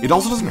though. It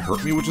also doesn't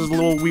hurt me, which is a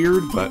little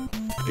weird, but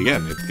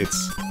again,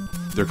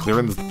 they're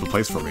clearing the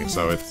place for me,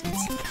 so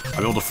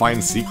I'm able to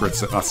find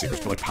secrets, not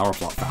secrets, but like power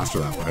up a lot faster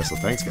that way, so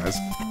thanks guys.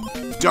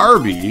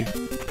 Darby?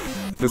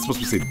 This supposed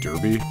to say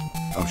Derby?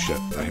 Oh shit,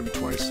 that hit me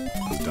twice.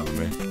 That was dumb of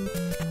me.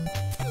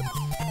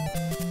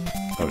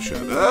 Oh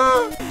shit.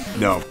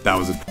 No, that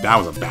was a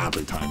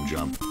badly timed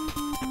jump.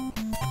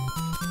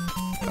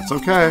 That's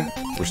okay.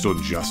 We're still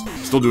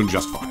doing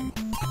just fine.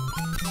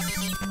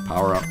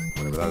 Power up,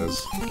 whatever that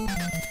is.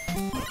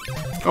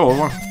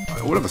 Oh,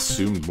 I would have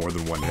assumed more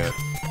than one hit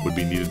would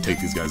be needed to take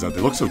these guys out.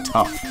 They look so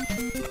tough.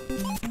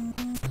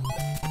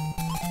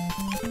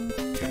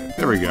 Okay,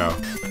 there we go.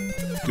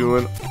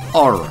 Doing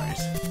alright.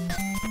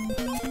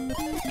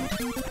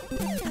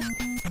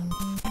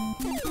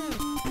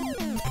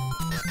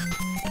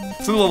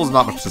 So the level's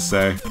not much to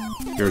say.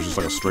 Here's just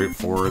like a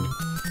straightforward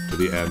to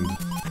the end.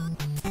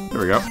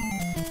 There we go.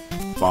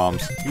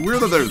 Bombs. Weird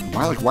that they're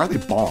why are they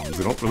bombs?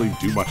 They don't really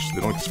do much.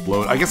 They don't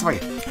explode. I guess if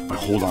I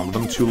hold on to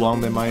them too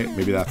long, they might.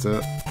 Maybe that's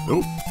it.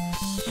 Nope.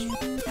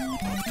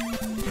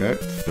 Okay,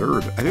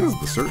 third. I think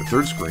this is the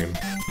third screen.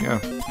 Yeah.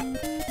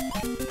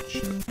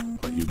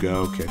 Shit. Let you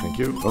go. Okay, thank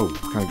you.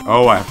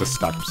 Oh, I have to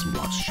stack up some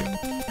blocks. Shit.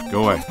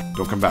 Go away.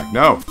 Don't come back.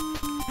 No.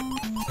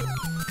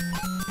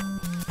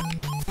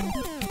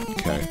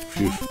 Okay.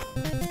 Phew.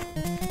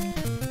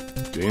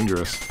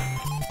 Dangerous.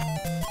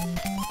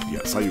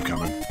 Yeah, saw you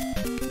coming.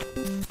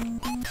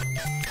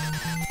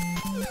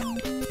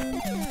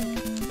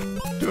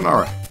 Doing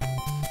alright.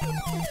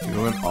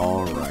 Doing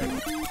alright.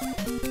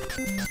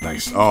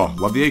 Nice. Oh,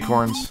 love the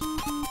acorns.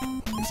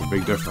 Makes a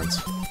big difference.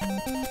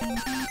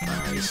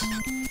 Nice.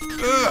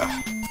 Ugh.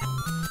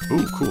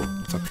 Ooh, cool.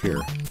 What's up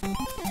here?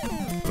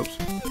 Oops.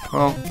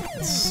 Well,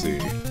 let's see.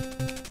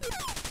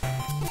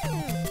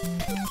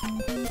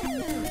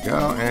 There we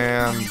go.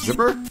 And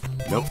zipper?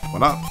 Nope. Why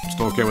not? I'm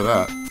still okay with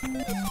that.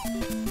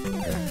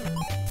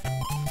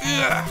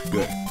 Yeah.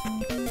 Good.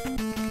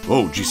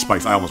 Whoa, gee,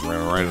 spikes. I almost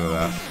ran right into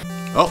that.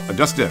 Oh, I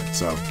just did,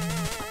 so.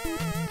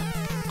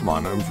 Come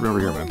on, I'm from over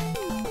here, man.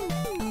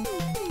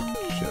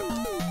 Shit.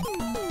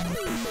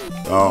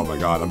 Oh my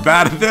god, I'm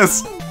bad at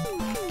this!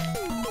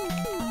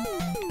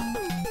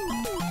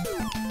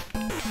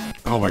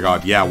 Oh my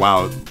god, yeah,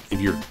 wow. If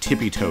your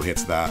tippy toe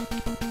hits that,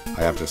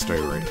 I have to stay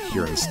right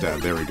here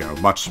instead. There we go,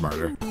 much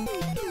smarter.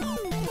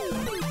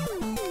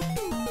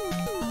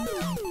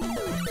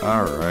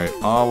 Alright,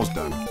 almost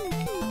done.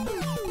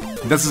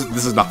 This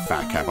is not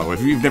Fat Cat, by the way.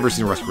 If you've never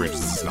seen Rescue Rangers,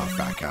 this is not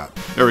Fat Cat.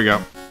 There we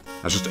go.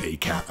 That's just a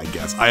cat, I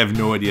guess. I have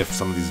no idea if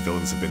some of these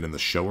villains have been in the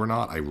show or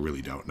not. I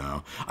really don't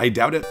know. I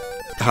doubt it.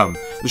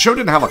 The show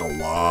didn't have, like, a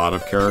lot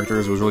of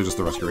characters. It was really just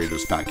the Rescue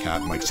Rangers, Fat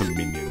Cat, and, like, some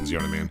minions, you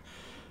know what I mean?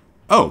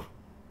 Oh,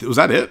 was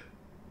that it?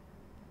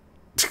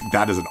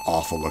 That is an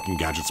awful-looking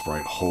Gadget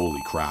sprite.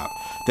 Holy crap.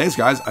 Thanks,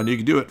 guys. I knew you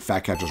could do it.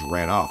 Fat Cat just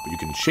ran off, but you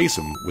can chase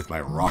him with my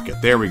rocket.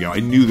 There we go.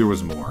 I knew there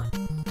was more.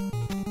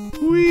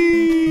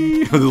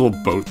 Whee! The little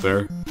boat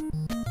there.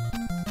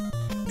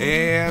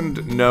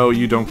 And no,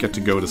 you don't get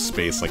to go to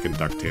space like in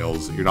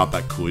DuckTales. You're not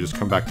that cool. You just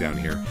come back down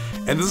here.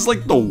 And this is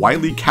like the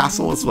Wily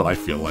Castle. This is what I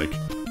feel like.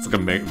 It's like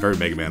a very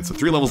Mega Man. So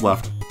 3 levels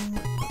left.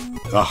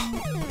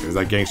 Ugh. There's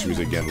that gangster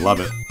music again. Love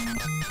it.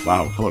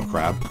 Wow. Hello,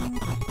 crab.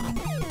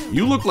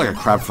 You look like a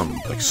crab from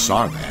like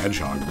Sonic the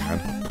Hedgehog, man.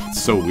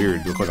 It's so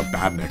weird. You look like a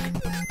badnik.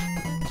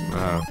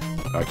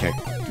 I can't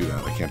do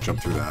that. I can't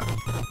jump through that.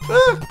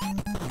 Ah!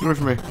 Get away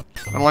from me.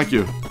 I don't like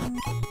you.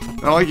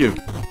 I don't like you.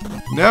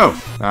 No!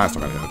 Ah, I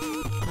still got hit.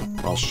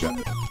 Well, shit.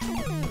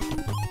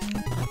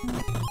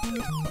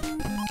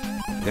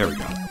 There we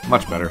go.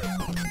 Much better.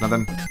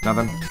 Nothing.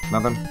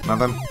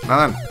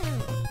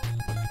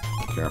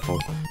 Careful.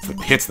 It's the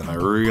pits that I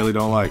really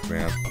don't like,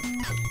 man.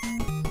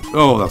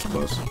 Oh, that's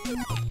close.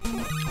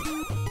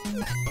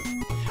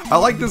 I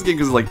like this game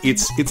because, like,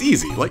 it's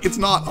easy. Like, it's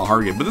not a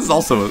hard game, but this is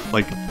also,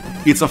 like,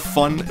 it's a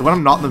fun... When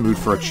I'm not in the mood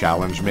for a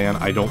challenge, man,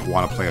 I don't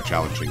want to play a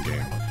challenging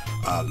game.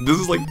 This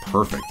is, like,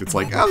 perfect. It's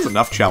like, there's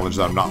enough challenge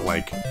that I'm not,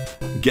 like,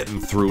 getting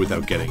through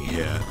without getting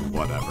hit.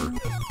 Whatever.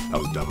 That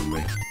was dumb of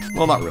me.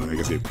 Well, not really. I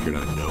guess he appeared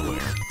out of nowhere.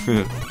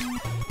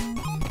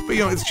 But But,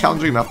 you know, it's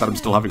challenging enough that I'm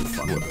still having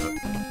fun with it.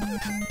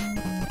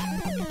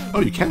 Oh,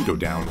 you can go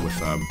down with,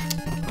 a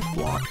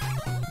block.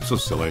 So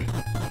silly.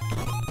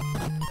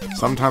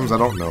 Sometimes I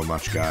don't know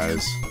much,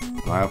 guys.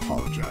 I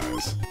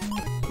apologize.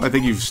 I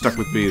think you've stuck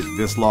with me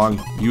this long.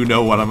 You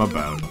know what I'm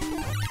about.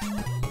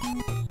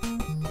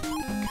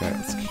 Okay,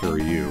 let's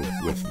carry you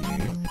with me.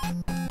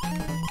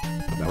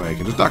 That way I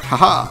can just duck.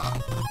 Haha!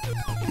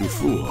 You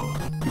fool.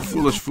 You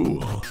foolish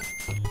fool.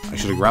 I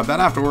should have grabbed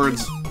that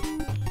afterwards.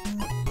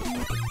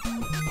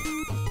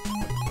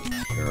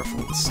 Careful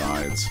with the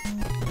sides.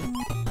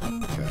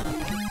 Okay.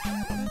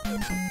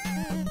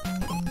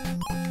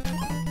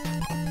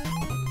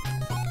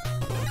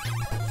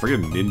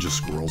 Friggin' ninja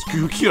squirrels.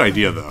 Cute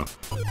idea, though.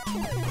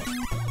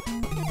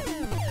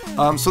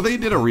 So they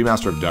did a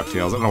remaster of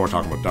DuckTales. I don't know we're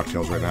talking about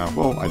DuckTales right now.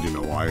 Well, I do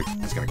know why.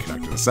 It's gonna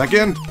connect in a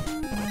second.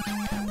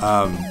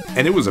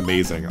 And it was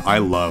amazing. I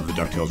love the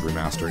DuckTales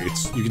remaster.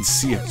 You can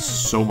see it's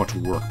so much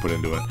work put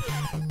into it.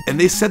 And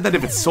they said that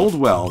if it sold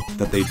well,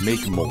 that they'd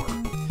make more.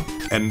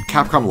 And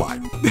Capcom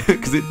lied,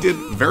 because it did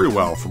very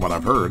well from what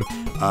I've heard.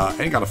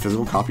 And got a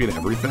physical copy and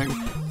everything.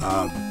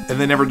 And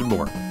they never did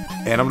more.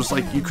 And I'm just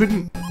like, you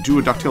couldn't do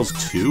a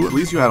DuckTales 2? At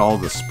least you had all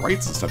the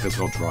sprites and stuff that's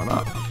all drawn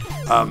up.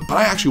 But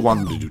I actually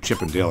wanted them to do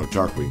Chip and Dale or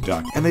Darkwing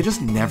Duck, and they just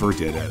never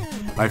did it.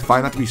 And I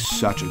find that to be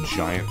such a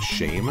giant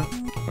shame.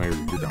 Oh, you're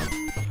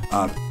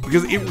gone.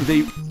 Because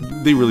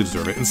they really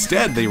deserve it.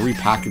 Instead, they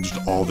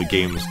repackaged all the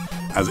games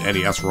as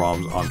NES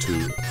ROMs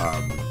onto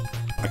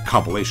a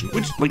compilation,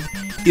 which, like,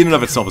 in and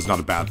of itself is not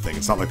a bad thing.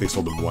 It's not like they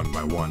sold them one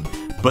by one.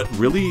 But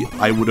really,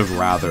 I would have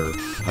rather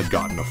had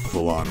gotten a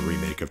full-on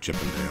remake of Chip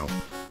and Dale,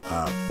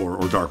 or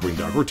Darkwing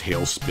Duck, or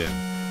Tailspin.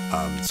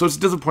 So it's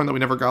disappointing that we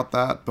never got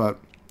that, but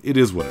it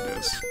is what it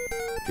is.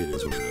 It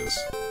is what it is.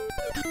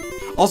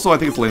 Also, I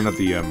think it's lame that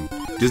the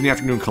Disney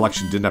Afternoon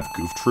Collection didn't have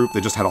Goof Troop.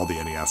 They just had all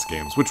the NES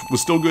games, which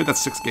was still good.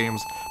 That's 6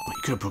 games, but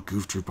you could have put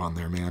Goof Troop on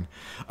there, man.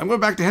 I'm going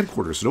back to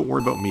headquarters, so don't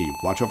worry about me.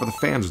 Watch out for the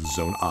fans in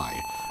Zone I.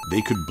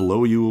 They could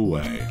blow you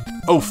away.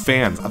 Oh,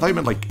 fans. I thought you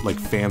meant like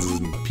fans as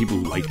in people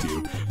who liked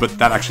you, but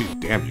that actually,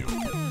 damn you.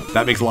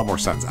 That makes a lot more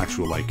sense.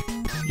 Actual, like,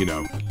 you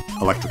know,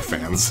 electric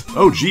fans.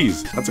 Oh,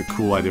 geez. That's a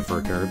cool idea for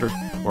a character.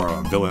 Or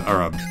a villain,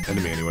 or a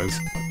enemy anyways.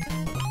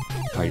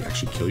 Can I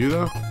actually kill you,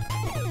 though?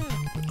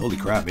 Holy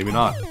crap, maybe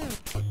not.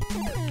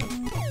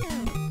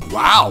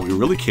 Wow, you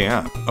really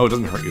can't. Oh, it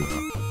doesn't hurt you,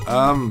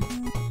 though.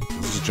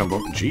 Let's just jump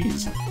over.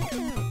 Jeez.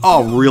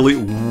 Oh, really?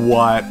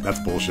 What? That's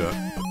bullshit.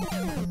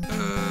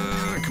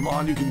 Come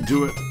on, you can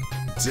do it.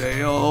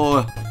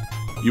 Dale.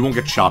 You won't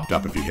get chopped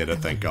up if you hit it,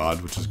 thank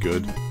God, which is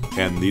good.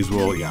 And these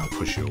will, yeah,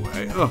 push you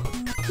away. Oh,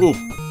 ooh,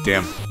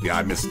 damn. Yeah,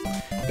 I missed.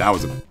 That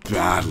was a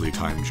badly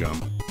timed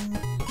jump.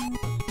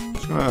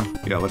 Just gonna,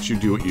 yeah, let you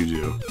do what you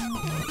do.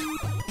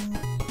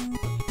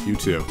 You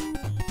too.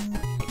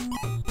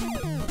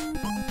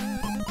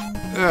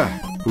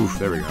 Oof,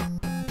 there we go.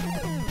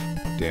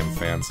 Damn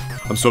fans.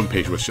 I'm so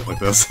impatient with shit like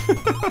this.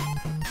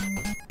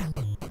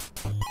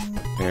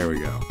 There we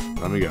go.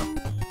 Let me go.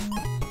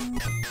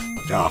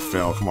 Ah,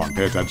 Phil, come on,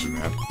 pay attention,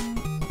 man.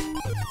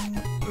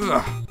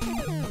 Ugh.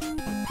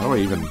 How do I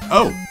even...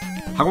 Oh!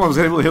 How come I was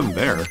able to hit him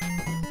there?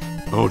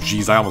 Oh,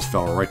 jeez, I almost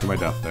fell right to my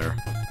death there.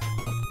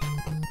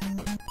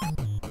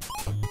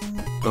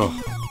 Oh.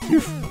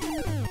 Oof.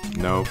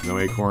 No, no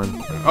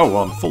acorn. Oh,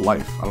 well, I'm full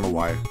life. I don't know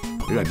why.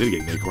 Maybe I did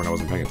get an acorn, I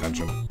wasn't paying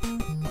attention.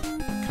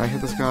 Can I hit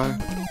this guy?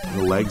 In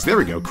the legs? There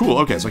we go. Cool,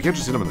 okay, so I can't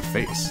just hit him in the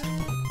face.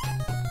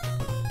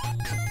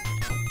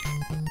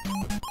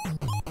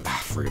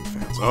 Ah, friggin'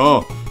 fans.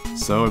 Oh,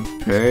 so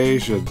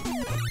impatient.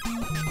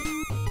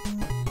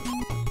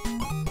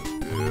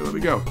 Let me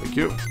go. Thank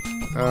you.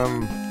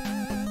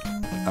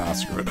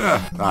 Screw it.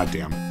 Ah,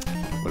 damn.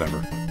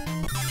 Whatever.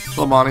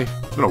 Hello, Monty.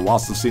 It's been a while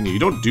since I've seen you. You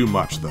don't do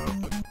much, though.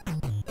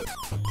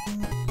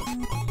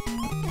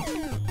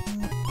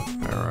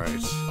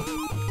 Alright.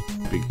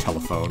 Big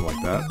telephone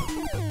like that.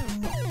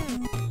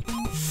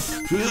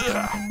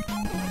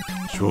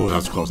 Oh, that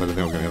was close. I didn't think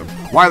I was going to hit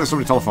him. Why are there so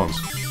many telephones?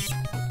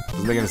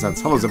 Doesn't make any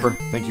sense. Hello, Zipper.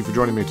 Thank you for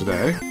joining me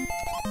today.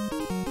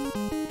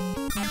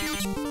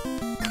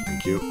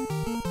 Thank you.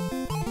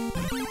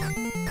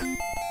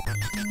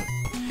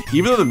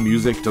 Even though the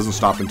music doesn't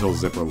stop until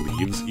Zipper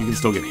leaves, you can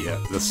still get hit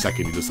the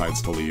second he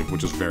decides to leave,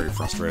 which is very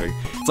frustrating.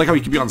 It's like how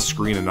he can be on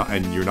screen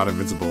and you're not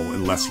invincible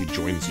unless he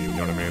joins you, you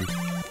know what I mean?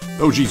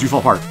 Oh, geez, you fell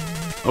apart.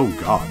 Oh,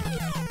 God.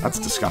 That's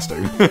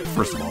disgusting,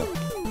 first of all.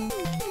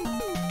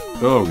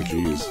 Oh,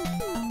 jeez.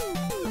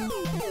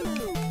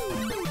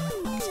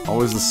 It's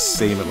always the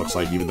same, it looks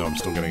like, even though I'm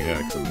still getting hit,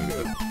 because I'm an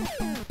idiot.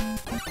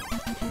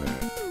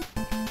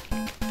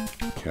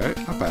 Okay,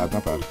 not bad,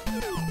 not bad.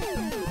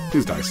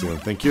 Please die soon,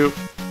 thank you.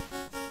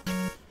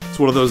 It's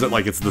one of those that,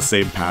 like, it's the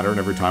same pattern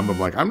every time. I'm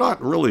like, I'm not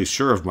really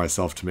sure of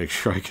myself to make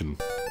sure I can,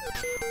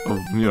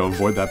 you know,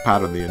 avoid that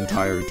pattern the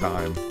entire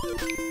time.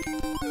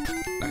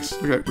 Nice.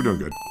 Okay, we're doing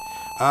good.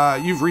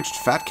 You've reached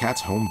Fat Cat's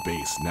home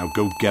base. Now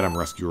go get him,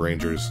 Rescue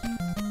Rangers.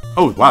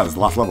 Oh, wow, this is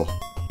the last level.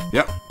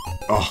 Yep.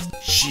 Oh,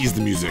 jeez,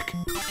 the music.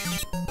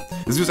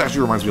 This music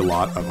actually reminds me a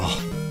lot of... Oh.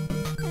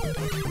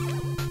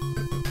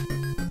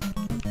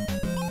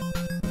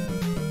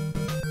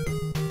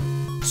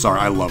 sorry,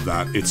 I love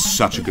that. It's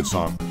such a good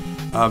song.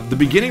 The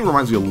beginning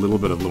reminds me a little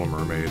bit of Little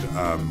Mermaid.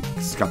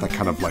 It's got that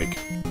kind of like,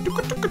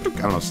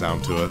 I don't know,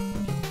 sound to it.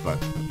 But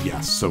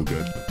yeah, so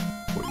good.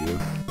 What you?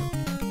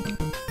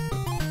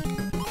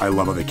 I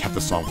love how they kept the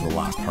song for the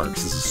last part,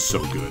 because this is so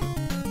good.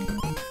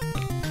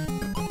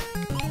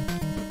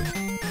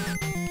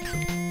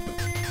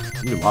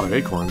 You need a lot of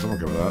acorns, I'm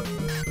okay with that.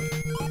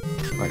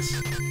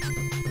 Nice.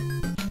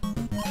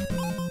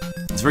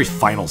 It's very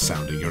final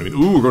sounding, you know what I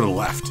mean? Ooh, we're going to the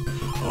left.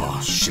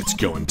 Oh, shit's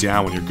going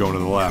down when you're going to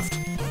the left.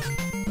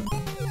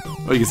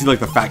 Oh, you can see like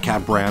the Fat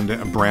Cat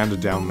branded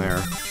down there.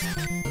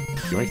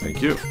 Yoink,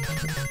 thank you.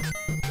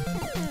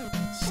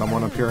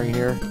 Someone appearing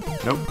here?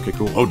 Nope. Okay,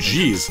 cool. Oh,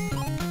 jeez.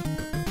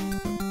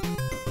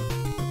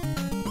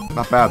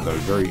 Not bad, though.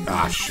 Very...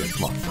 Ah, shit.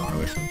 Come on,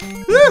 Farley.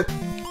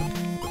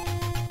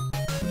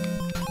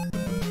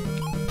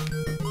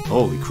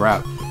 Holy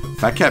crap.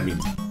 Fat Cat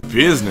means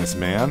business,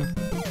 man.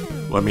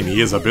 Well, I mean,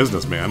 he is a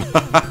businessman.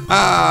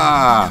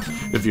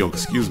 If you'll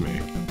excuse me.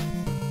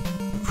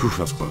 Whew, that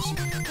was close.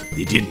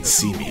 They didn't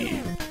see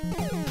me.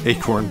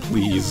 Acorn,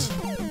 please.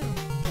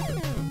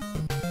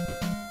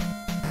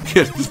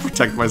 Just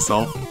protect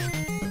myself.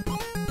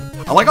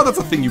 I like how that's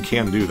a thing you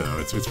can do, though.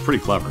 It's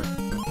pretty clever.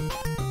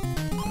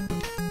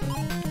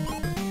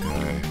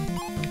 Okay.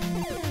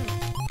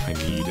 I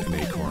need an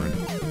acorn.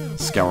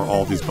 Scour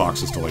all these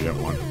boxes till I get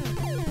one.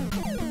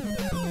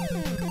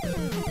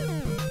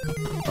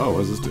 Oh, what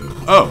does this do?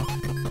 Oh!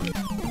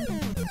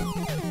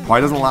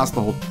 Probably doesn't last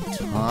the whole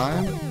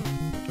time?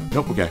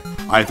 Nope, okay.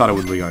 I thought it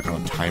would be like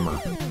on a timer.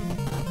 Okay,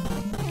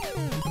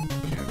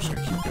 I'm just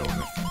gonna keep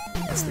going if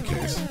that's the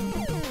case.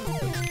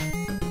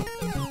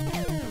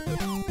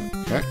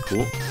 Okay,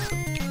 cool.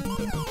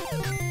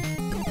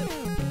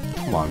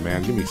 Come on,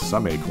 man, give me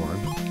some acorn.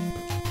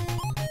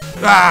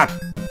 Ah!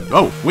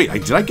 Oh, wait,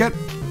 did I get...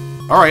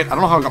 Alright, I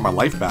don't know how I got my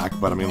life back,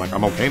 but I mean, like,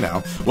 I'm okay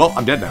now. Well,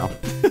 I'm dead now.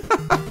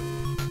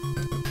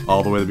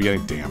 All the way to the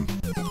beginning. Damn.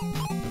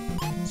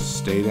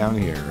 Stay down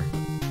here.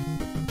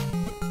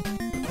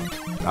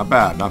 Not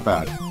bad, not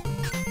bad.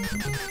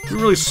 You're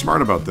really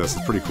smart about this.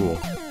 It's pretty cool.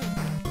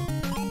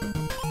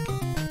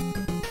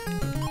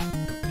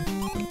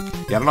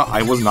 Yeah, I don't know.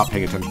 I was not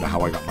paying attention to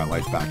how I got my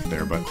life back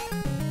there, but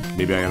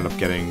maybe I ended up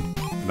getting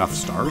enough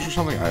stars or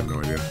something? I have no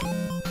idea.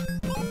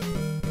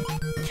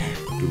 Okay,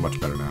 doing much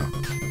better now.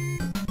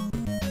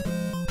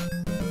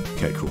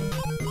 Okay, cool.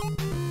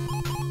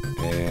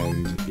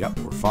 And, yep,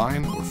 we're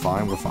fine, we're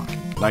fine, we're fine.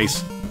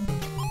 Nice.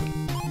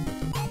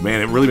 Man,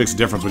 it really makes a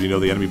difference when you know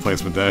the enemy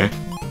placement day.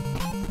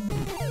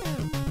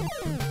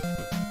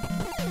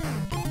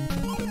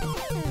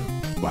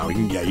 Wow,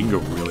 you can go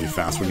really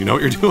fast when you know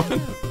what you're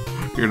doing.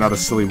 You're not a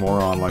silly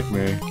moron like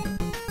me.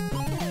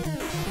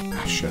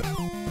 Ah, shit.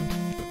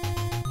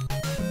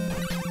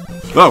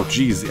 Oh,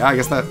 jeez. Yeah, I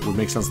guess that would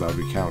make sense. That would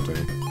be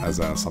counting as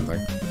something.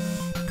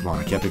 Come on,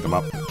 I can't pick them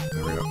up.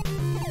 There we go.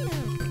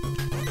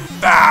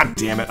 Ah,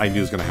 damn it. I knew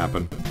it was going to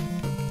happen.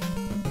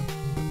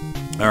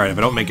 Alright, if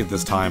I don't make it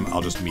this time,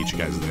 I'll just meet you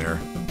guys there.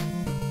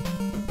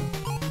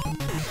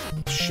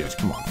 Shit,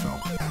 come on, Phil.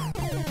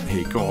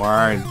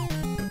 Acorn.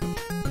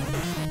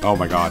 Oh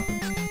my god.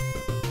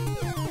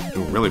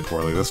 Doing really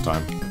poorly this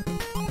time.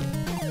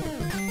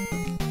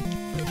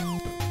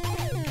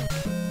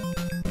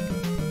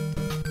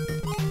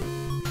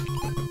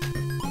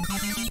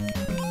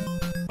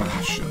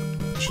 Ah, shit.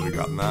 Should have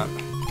gotten that.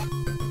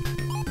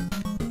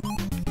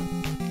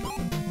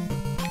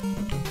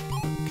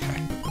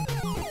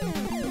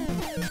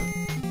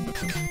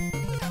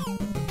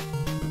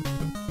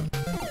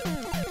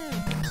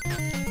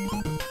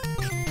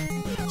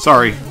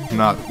 Sorry, I'm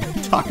not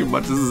talking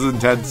much. This is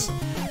intense.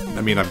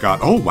 I mean, I've got...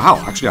 Oh, wow.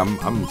 Actually,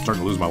 I'm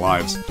starting to lose my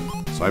lives.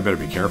 So I better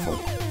be careful.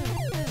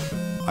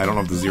 I don't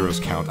know if the zeros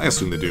count. I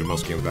assume they do.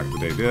 Most games back in the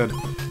day did.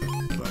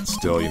 But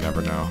still, you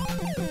never know.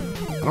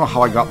 I don't know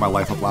how I got my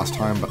life up last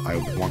time, but I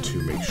want to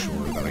make sure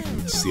that I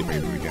can see if I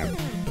can do it again.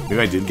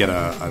 Maybe I did get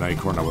an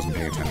acorn I wasn't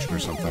paying attention or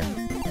something.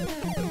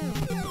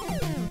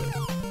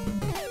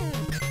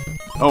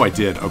 Oh, I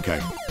did. Okay.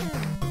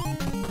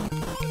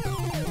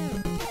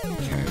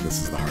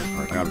 This is the hard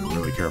part. I gotta be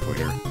really careful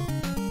here.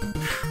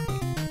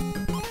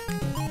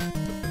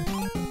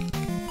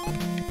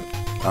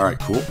 Alright,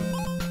 cool.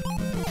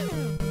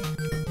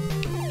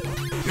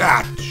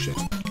 Ah, shit.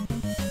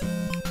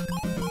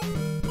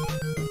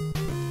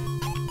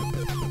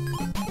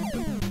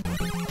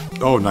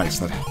 Oh, nice.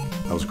 That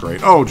was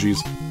great. Oh,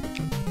 jeez.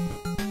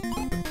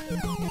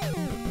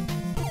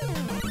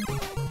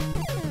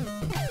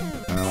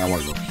 I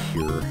want to go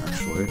here,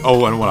 actually.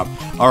 Oh, and one up.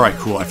 Alright,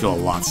 cool. I feel a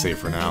lot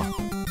safer now.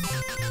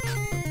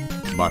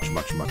 Much,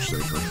 much, much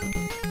safer.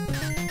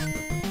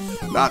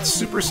 Not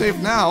super safe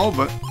now,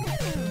 but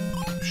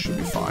should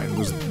be fine.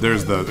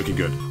 There's the... Okay,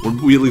 good.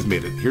 We at least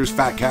made it. Here's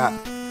Fat Cat.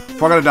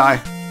 If I'm gonna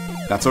die,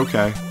 that's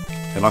okay.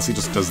 Unless he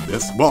just does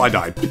this. Well, I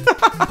died.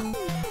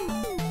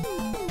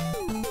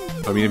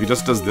 I mean, if he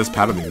just does this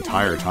pattern the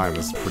entire time,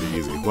 this is pretty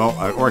easy. Well,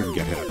 or I can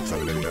get hit, because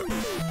I'm an idiot.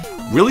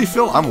 Really,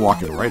 Phil? I'm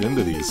walking right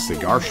into these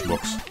cigar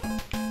schmucks.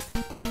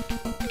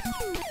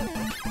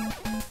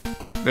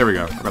 There we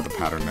go. I got the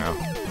pattern now.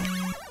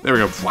 There we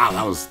go. Wow,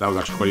 that was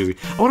actually quite easy.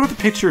 I wonder what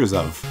the picture is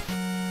of.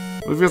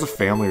 What if he has a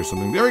family or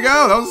something? There we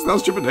go. That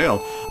was Chip and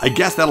Dale. I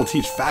guess that'll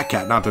teach Fat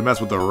Cat not to mess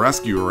with the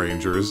Rescue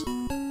Rangers.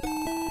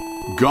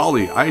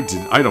 Golly, I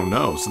don't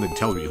know. Something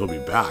tells me he'll be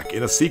back.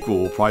 In a sequel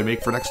we'll probably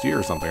make for next year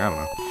or something. I don't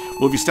know.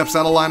 Well, if he steps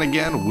out of line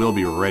again, we'll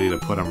be ready to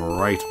put him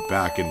right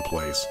back in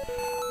place.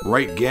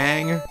 Right,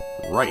 gang?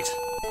 Right.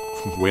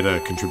 Way to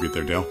contribute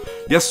there, Dale.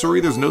 Yes,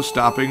 sorry, there's no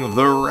stopping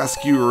the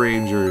Rescue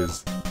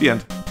Rangers. The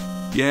end.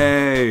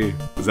 Yay!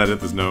 Is that it?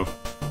 There's no...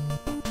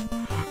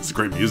 It's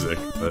great music,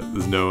 but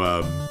there's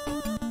no,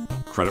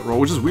 credit roll,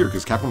 which is weird,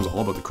 because Capcom's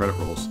all about the credit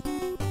rolls.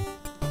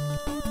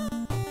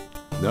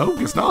 No?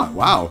 Guess not.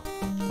 Wow.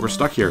 We're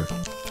stuck here.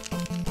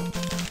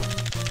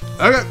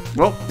 Okay,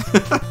 well,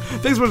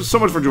 thanks so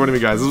much for joining me,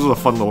 guys. This was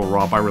a fun little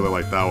romp. I really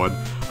liked that one.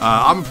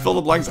 I'm Phil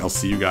the Blanks. I'll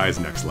see you guys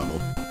next level.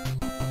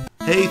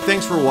 Hey,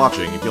 thanks for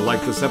watching. If you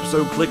liked this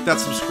episode, click that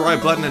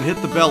subscribe button and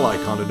hit the bell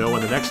icon to know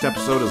when the next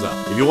episode is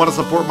up. If you want to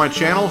support my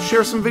channel,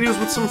 share some videos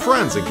with some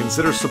friends and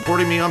consider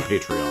supporting me on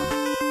Patreon.